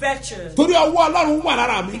out with virtue. torí ọwọ́ ọlọ́run wà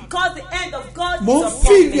lára mi Because the end of God Mo ń is upon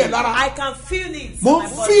feel me. it lára. I can feel it. mo in ń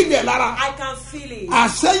my body. fíìlì ẹ̀ lára I can feel it.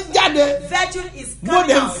 àṣẹ ń jáde Virtue is mo coming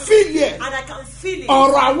dẹ̀ ń out. fíìlì ẹ̀ And I can feel it.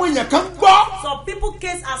 ọ̀rọ̀ àwọn èèyàn kan gbọ́ Some people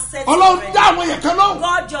case are set ọlọ́run already. dá àwọn èèyàn kan lóhùn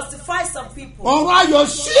God justifies some people. ọ̀rọ̀ ayọ̀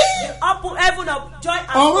sí Open heaven of joy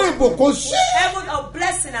has ọ̀rọ̀ opened. ìbùkún sí Heaven of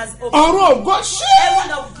blessing has opened. ọ̀rọ̀ ògo sí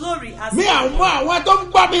Heaven of glory has mi opened. àwọn tó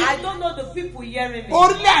ń gbọ́ mi I don't know the people hearing me.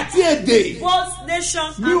 orílẹ̀ àti èdè Both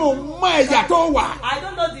nations mi ò and mọ ẹ̀yà tó wà I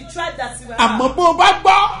don't know the tribe that you àmọ́ have. bó o bá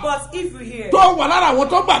gbọ́ But if you hear, tó wà lára àwọn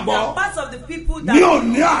tó there gbàgbọ́ are parts of the people mi ò that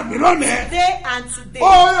ní àmì lónìí today and today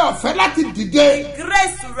ó ọ̀fẹ́ láti dìde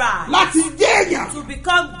grace to rise, láti jẹ́ èèyàn to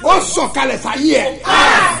become ó great. sọ̀kalẹ̀ sáyé ẹ̀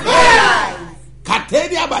Rise.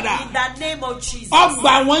 kàtẹ́ẹ̀dì àbàdà In the name of Jesus.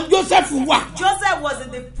 ọgbà àwọn Joseph wà Joseph was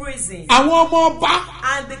in the prison, àwọn ọmọ ọba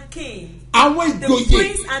and the king, àwọn the ìjòyè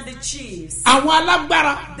prince and the chiefs, àwọn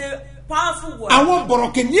alágbára the powerful one, àwọn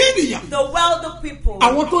bọ̀rọ̀kìnní ènìyàn the wealthy people,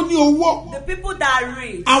 àwọn tó ní owó the people that are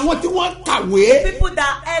rich, àwọn tí wọ́n kàwé people that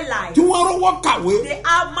are allies, tí wọ́n rówó kàwé they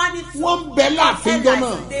have money to wọ́n ń bẹ láàfin jọ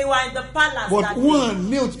náà allies. They were in the palace but that day. wọ́n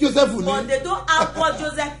ní ohun tí Joseph ní But they don't have what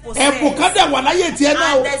Joseph ẹ̀bùn kan possessed. dẹ̀ wà láyé tiẹ̀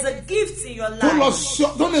náà o And there's a gift in your tó lè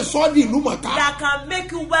life sọ ọ́ di ìlú mọ̀ká that can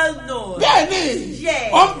make you well known. bẹ́ẹ̀ ni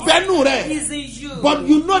Yes. ọ̀ ń bẹ́nu rẹ̀ Is in you. but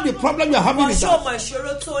you know the problem you are having But is show that my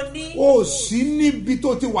ìṣòro tó ní. o sí níbi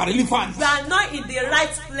tó ti wà relevant You are not in the right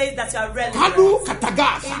place that you are kadu relevant.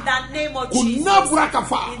 katagas In the name of kò Jesus. ná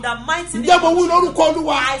burakafa In the mighty name ǹjẹ́ mo of wí Jesus. lórúkọ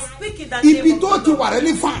Olúwa I speak in the ibi name tó of ti the wà Lord.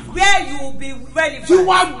 relevant Where you will be tí relevant.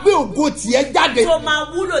 wọ́n á gbé ògo tiẹ̀ jáde So my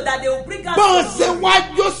wúlò that they will bring out bọ́n your ṣe glory.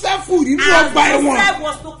 wá Joseph nínú As ọgbà ẹ̀wọ̀n Joseph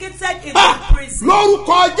was located in Ah, the prison.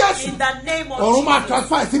 lórúkọ Jésù In the name of ọ̀run máa Jesus.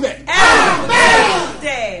 transfer síbẹ̀ Everyone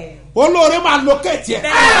there. olóore máa locate ẹ̀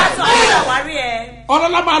Bẹ́ẹ̀ni wá sọ fún àwárí ẹ̀.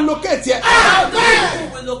 ọlọ́lá máa locate ẹ̀ People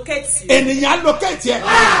will locate you. ènìyàn locate ẹ̀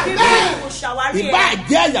People will ṣàwárí ìbá ẹ̀.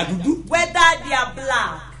 jẹ́ àyà dúdú Whether they are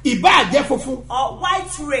black ìbá jẹ́ funfun or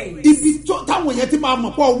white race. ibi táwọn èèyàn ti máa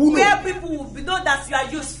mọ̀ pọ̀ wúlò Where people will be know that you are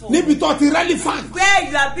useful. níbi tó ti relevant Where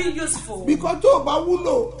you are being useful. because tó o bá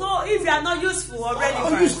wúlò So if you are not useful or o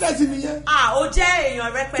relevant. useless nìyẹn O jẹ́ èèyàn tó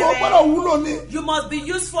o rẹpẹrẹ. gbọ́dọ̀ wúlò ni You must be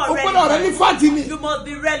useful o or gbọ́dọ̀ relevant ni You must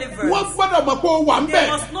be relevant. wọ́n gbọ́dọ̀ mọ̀ pé o wà ń They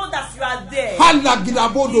bẹ̀ must know that you are there.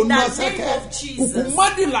 halagirabodo In the náà name sẹ́kẹ̀ of Jesus. kùkù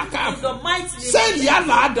mọ́dìlà In the káàfù mighty name sẹ́yìn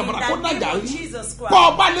àlà àdàbàrà kó In the nàjà name of rí Jesus kọ́ Christ.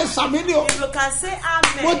 ọba lè sàmì ni o If you can say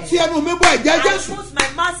mo amen. ti ẹnu mi bọ ẹ̀jẹ̀ I Jésù put my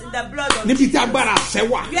mouth in the blood of níbi tí Jesus. agbára àṣẹ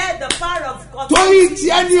wà Where the power of God. torí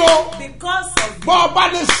tiẹ̀ ni o Because of bọ́ ọba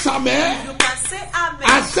lè sàmì you can say amen.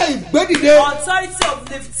 àṣẹ ìgbédìde Authority of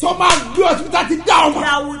lifting. tó máa gbé ọsibítà ti dá ọmọ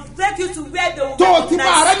That will take you to where they will tó o ti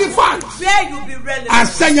máa recognize you. relevant Where you will be relevant.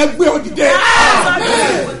 àṣẹ yẹn gbé ọ dìde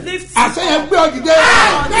Authority will lift you. àṣẹ yẹn gbé ọ dìde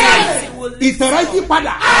Authority will lift you. ìtẹ̀rẹ̀ yí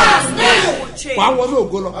padà Authority will change. wàá wọnú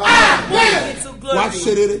ògo lọ Into glory. wàá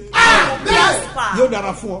ṣe rere Prosper. yóò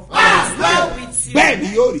dára fún ọ Well with you. bẹ́ẹ̀ ni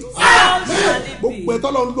yóò rí So shall it gbogbo be.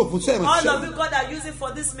 ẹ̀tọ́ lọ́run lò fún sẹ́yìn All of sẹ́yìn you God are using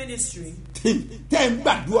for this ministry. tẹ́ ń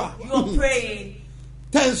gbàdúrà You are praying.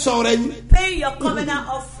 tẹ́ ń sọ ọrẹ yín Paying your covenant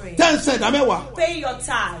offering. tẹ́ ń sẹ ìdámẹ́wàá Paying your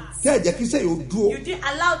tithes. tẹ́ ẹ̀ jẹ́ kí sẹ́yìn ò dúró You didn't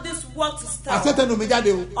allow this work to stop. àṣetẹnu mi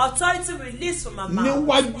jáde o Authority released from my mouth.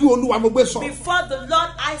 níwájú Olúwa mo gbé sọ Before the Lord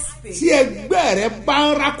I tí speak. ẹgbẹ́ rẹ bá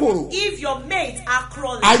ń rákòrò If your mates are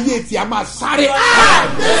crawling, ayé tí a máa sáré your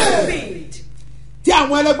life will speed. tí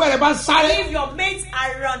àwọn ẹlẹgbẹ́ rẹ bá ń sáré If your mates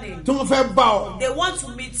are running, tí wọ́n fẹ́ bá ọ they want to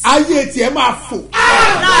meet you. ayé tí ẹ máa fò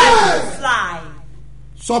Your life will fly.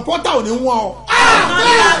 sọpọ́tà ò ní wọ́n ọ Not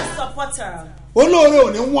have supporter. olóore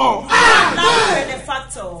ò ní wọ́n That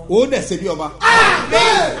benefactor. ó dẹ̀ ṣe bí ọba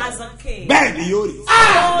Reign as a king. bẹ́ẹ̀ ni yóò rí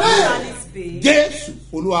So shall it be. Jésù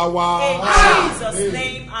Olúwa wa In Jesus'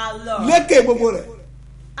 name our Lord. lékè gbogbo rẹ̀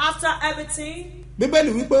After everything,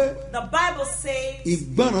 Bíbélì wípé the Bible says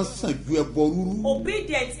ìgbọràn sàn ju ẹbọ rúrú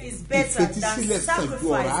obedience is better Ìfetísílẹ̀ than sàn ju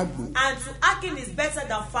ọ̀rá sacrifice, àgbò. and to hearken is better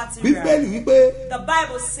than fatting Bíbélì ram. wípé The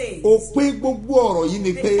Bible says òpin gbogbo ọ̀rọ̀ yìí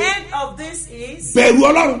ni the pé end of this is bẹ̀rù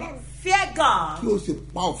Ọlọ́run fear kí God o sì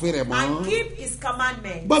pa òfin rẹ̀ and mọ́ keep his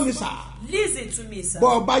commandments. gbọ́ mi sà Listen to me, sir.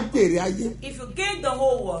 bọ́ ọ bá jèrè ayé If you gain the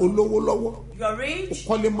whole world, olówó lọ́wọ́ you're o rich,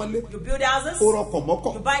 kọ́lé mọ́lé you build houses, o rọkọ̀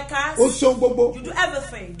mọ́kọ̀ you buy cars, o ṣeun gbogbo you do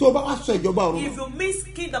everything. tó o bá wá sọ ìjọba ọ̀run If you miss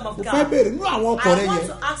kingdom of mo fẹ́ God, béèrè nínú àwọn ọkọ̀ rẹ I want yẹn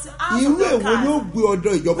to ask you, out irú of your èwo ni ó cars, gbé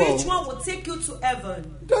ọ̀dọ̀ ìjọba which ọ̀run one will take you to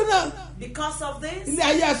heaven? dáná Because of this, ilé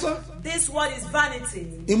ayé asán this word is vanity.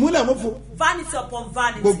 ìmúlẹ̀ mọ́fò Vanity upon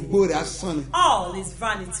vanity. gbogbo rẹ̀ asán ni All is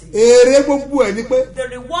vanity. èrè gbogbo ẹ̀ ni pé The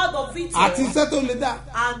reward of it all àti iṣẹ́ tó lè dá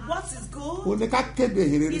and what is good o ní ká kéde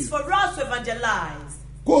ìhìnrere is for us to evangelize.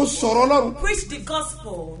 kó o sọ̀rọ̀ Ọlọ́run Preach the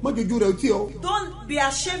gospel. mọ́jọ́jú rẹ̀ tí o Don't be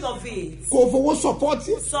ashamed of it. kó o fowó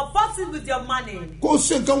sọpọ́tì Support it with your money. kó o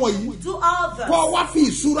ṣe nǹkan wọ̀nyí Do all kó o this wá fi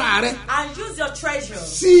ìṣúra rẹ and use your treasure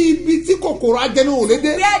sí ibi tí kòkòrò ajẹnu ò lè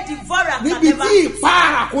dé where devourer can níbi never tí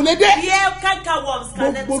ìpara kò lè dé where cankerworms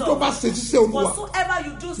can gbogbo tó bá enter. ṣe ṣiṣẹ́ Olúwa Whatsoever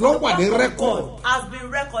you do ló for the wà ní work of record. God has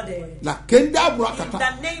been recorded. làkéńdé In àbúrákàtà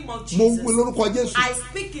the name of mo Jesus, wí lórúkọ Jésù I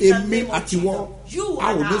speak in the èmi name of àtiwọ́ Jesus. You a ò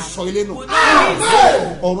and ní I sọ ilé nù will not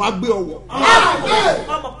miss. ọ̀run á gbé ọwọ́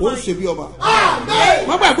Come ó upon ṣe you. bí ọba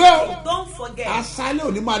má gbàgbé o Don't forget. àṣálẹ́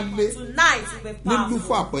òní máa le Tonight will be ní lúfọ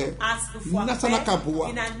powerful. àpẹ As before, national camp wa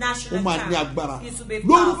in our ó national máa camp, ní agbára it will be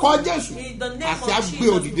lórúkọ powerful. Jésù In the name àti of àgbé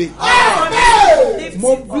Jesus, òdìdé lift mo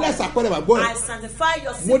you bless up. àpẹẹrẹ bàgbọ́ I ẹ̀ sanctify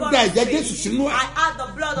your mo symbol da of ẹ̀jẹ̀ faith. Jésù sínú ẹ̀ I add the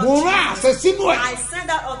blood of mo rán Jesus. àṣẹ sínú ẹ̀ I send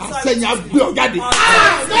out àṣẹ authority. yẹn á gbé ọ jáde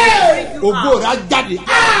ògo rẹ̀ á jáde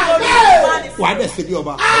wà á dẹ̀ ṣe bí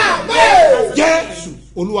ọba Jésù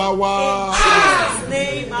Olúwa wa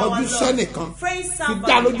ọdún sẹ́nìkan ti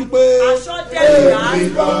dá lójú pé èmi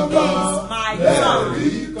gangan my tongue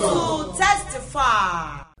to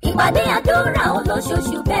testify. Ìpàdé àdúrà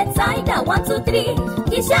olóṣooṣù Bethsaida 123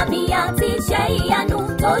 iṣẹ́ mi àti iṣẹ́ ìyanu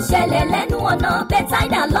tó ṣẹlẹ̀ lẹ́nu ọ̀nà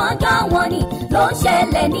Bethsaida lọ́jọ́ wọn ni ló ń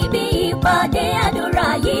ṣẹlẹ̀ níbi ìpàdé àdúrà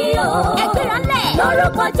yìí o. Ẹgbẹ́ránlẹ̀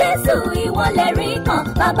lórúkọ Jésù ìwọlẹ̀ rí kan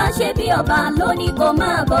bàbá ṣe bí ọba lónìí kò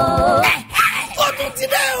máa bọ̀. Ó tún ti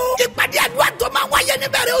dẹ́ o. Ìpàdé àdúrà tó máa wáyé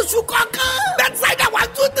níbẹ̀rẹ̀ oṣù kọ̀ọ̀kan. Bethsaida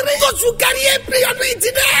 123. Oṣù kẹrin April ọdún yìí ti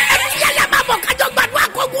dẹ́. Ẹ̀fíyàyà máa bọ̀ kájọ gbàdúrà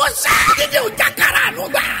kọ́gbọ́n ọ̀sẹ̀. Dídé òjà kára àánú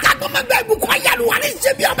gbà. Kágbọ́mọgbẹ́ ìbùkún ayélujára ní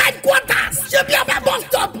Sebioba headquarters. Sebioba bus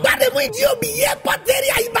stop gbàdémù ìdí omi yẹ pọ́tẹ́rì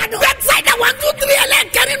Ìbàdàn. Bethsaida 123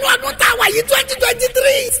 ẹlẹ́kẹrin nínú ọdún táwa yìí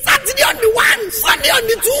 2023. Saturday on the 1, Sunday on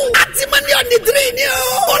the 2, àti Monday on the 3 ni o.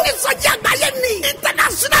 Onísọjí àgbáyé ni.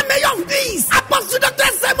 International Mayor of Peace. Apostle Dr.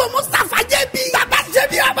 Sebo Mustapha JB. Bàbá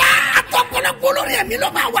Sebioba. Àtọkọlọpọ olórin ẹ̀mí ló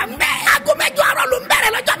máa wà mbẹ́. Aago mẹ́jọ àárọ̀ ló ń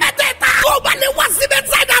bẹ̀rẹ̀ lọ́jọ́ mẹ́tẹ̀ẹ̀ta. Kó o bá lè wá sí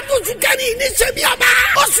Bethsaida tó oṣù kẹrin ní Sebioba.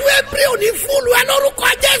 Oṣù April ní fúlù ẹ lórúkọ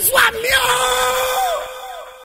Jésù àmì ọ́.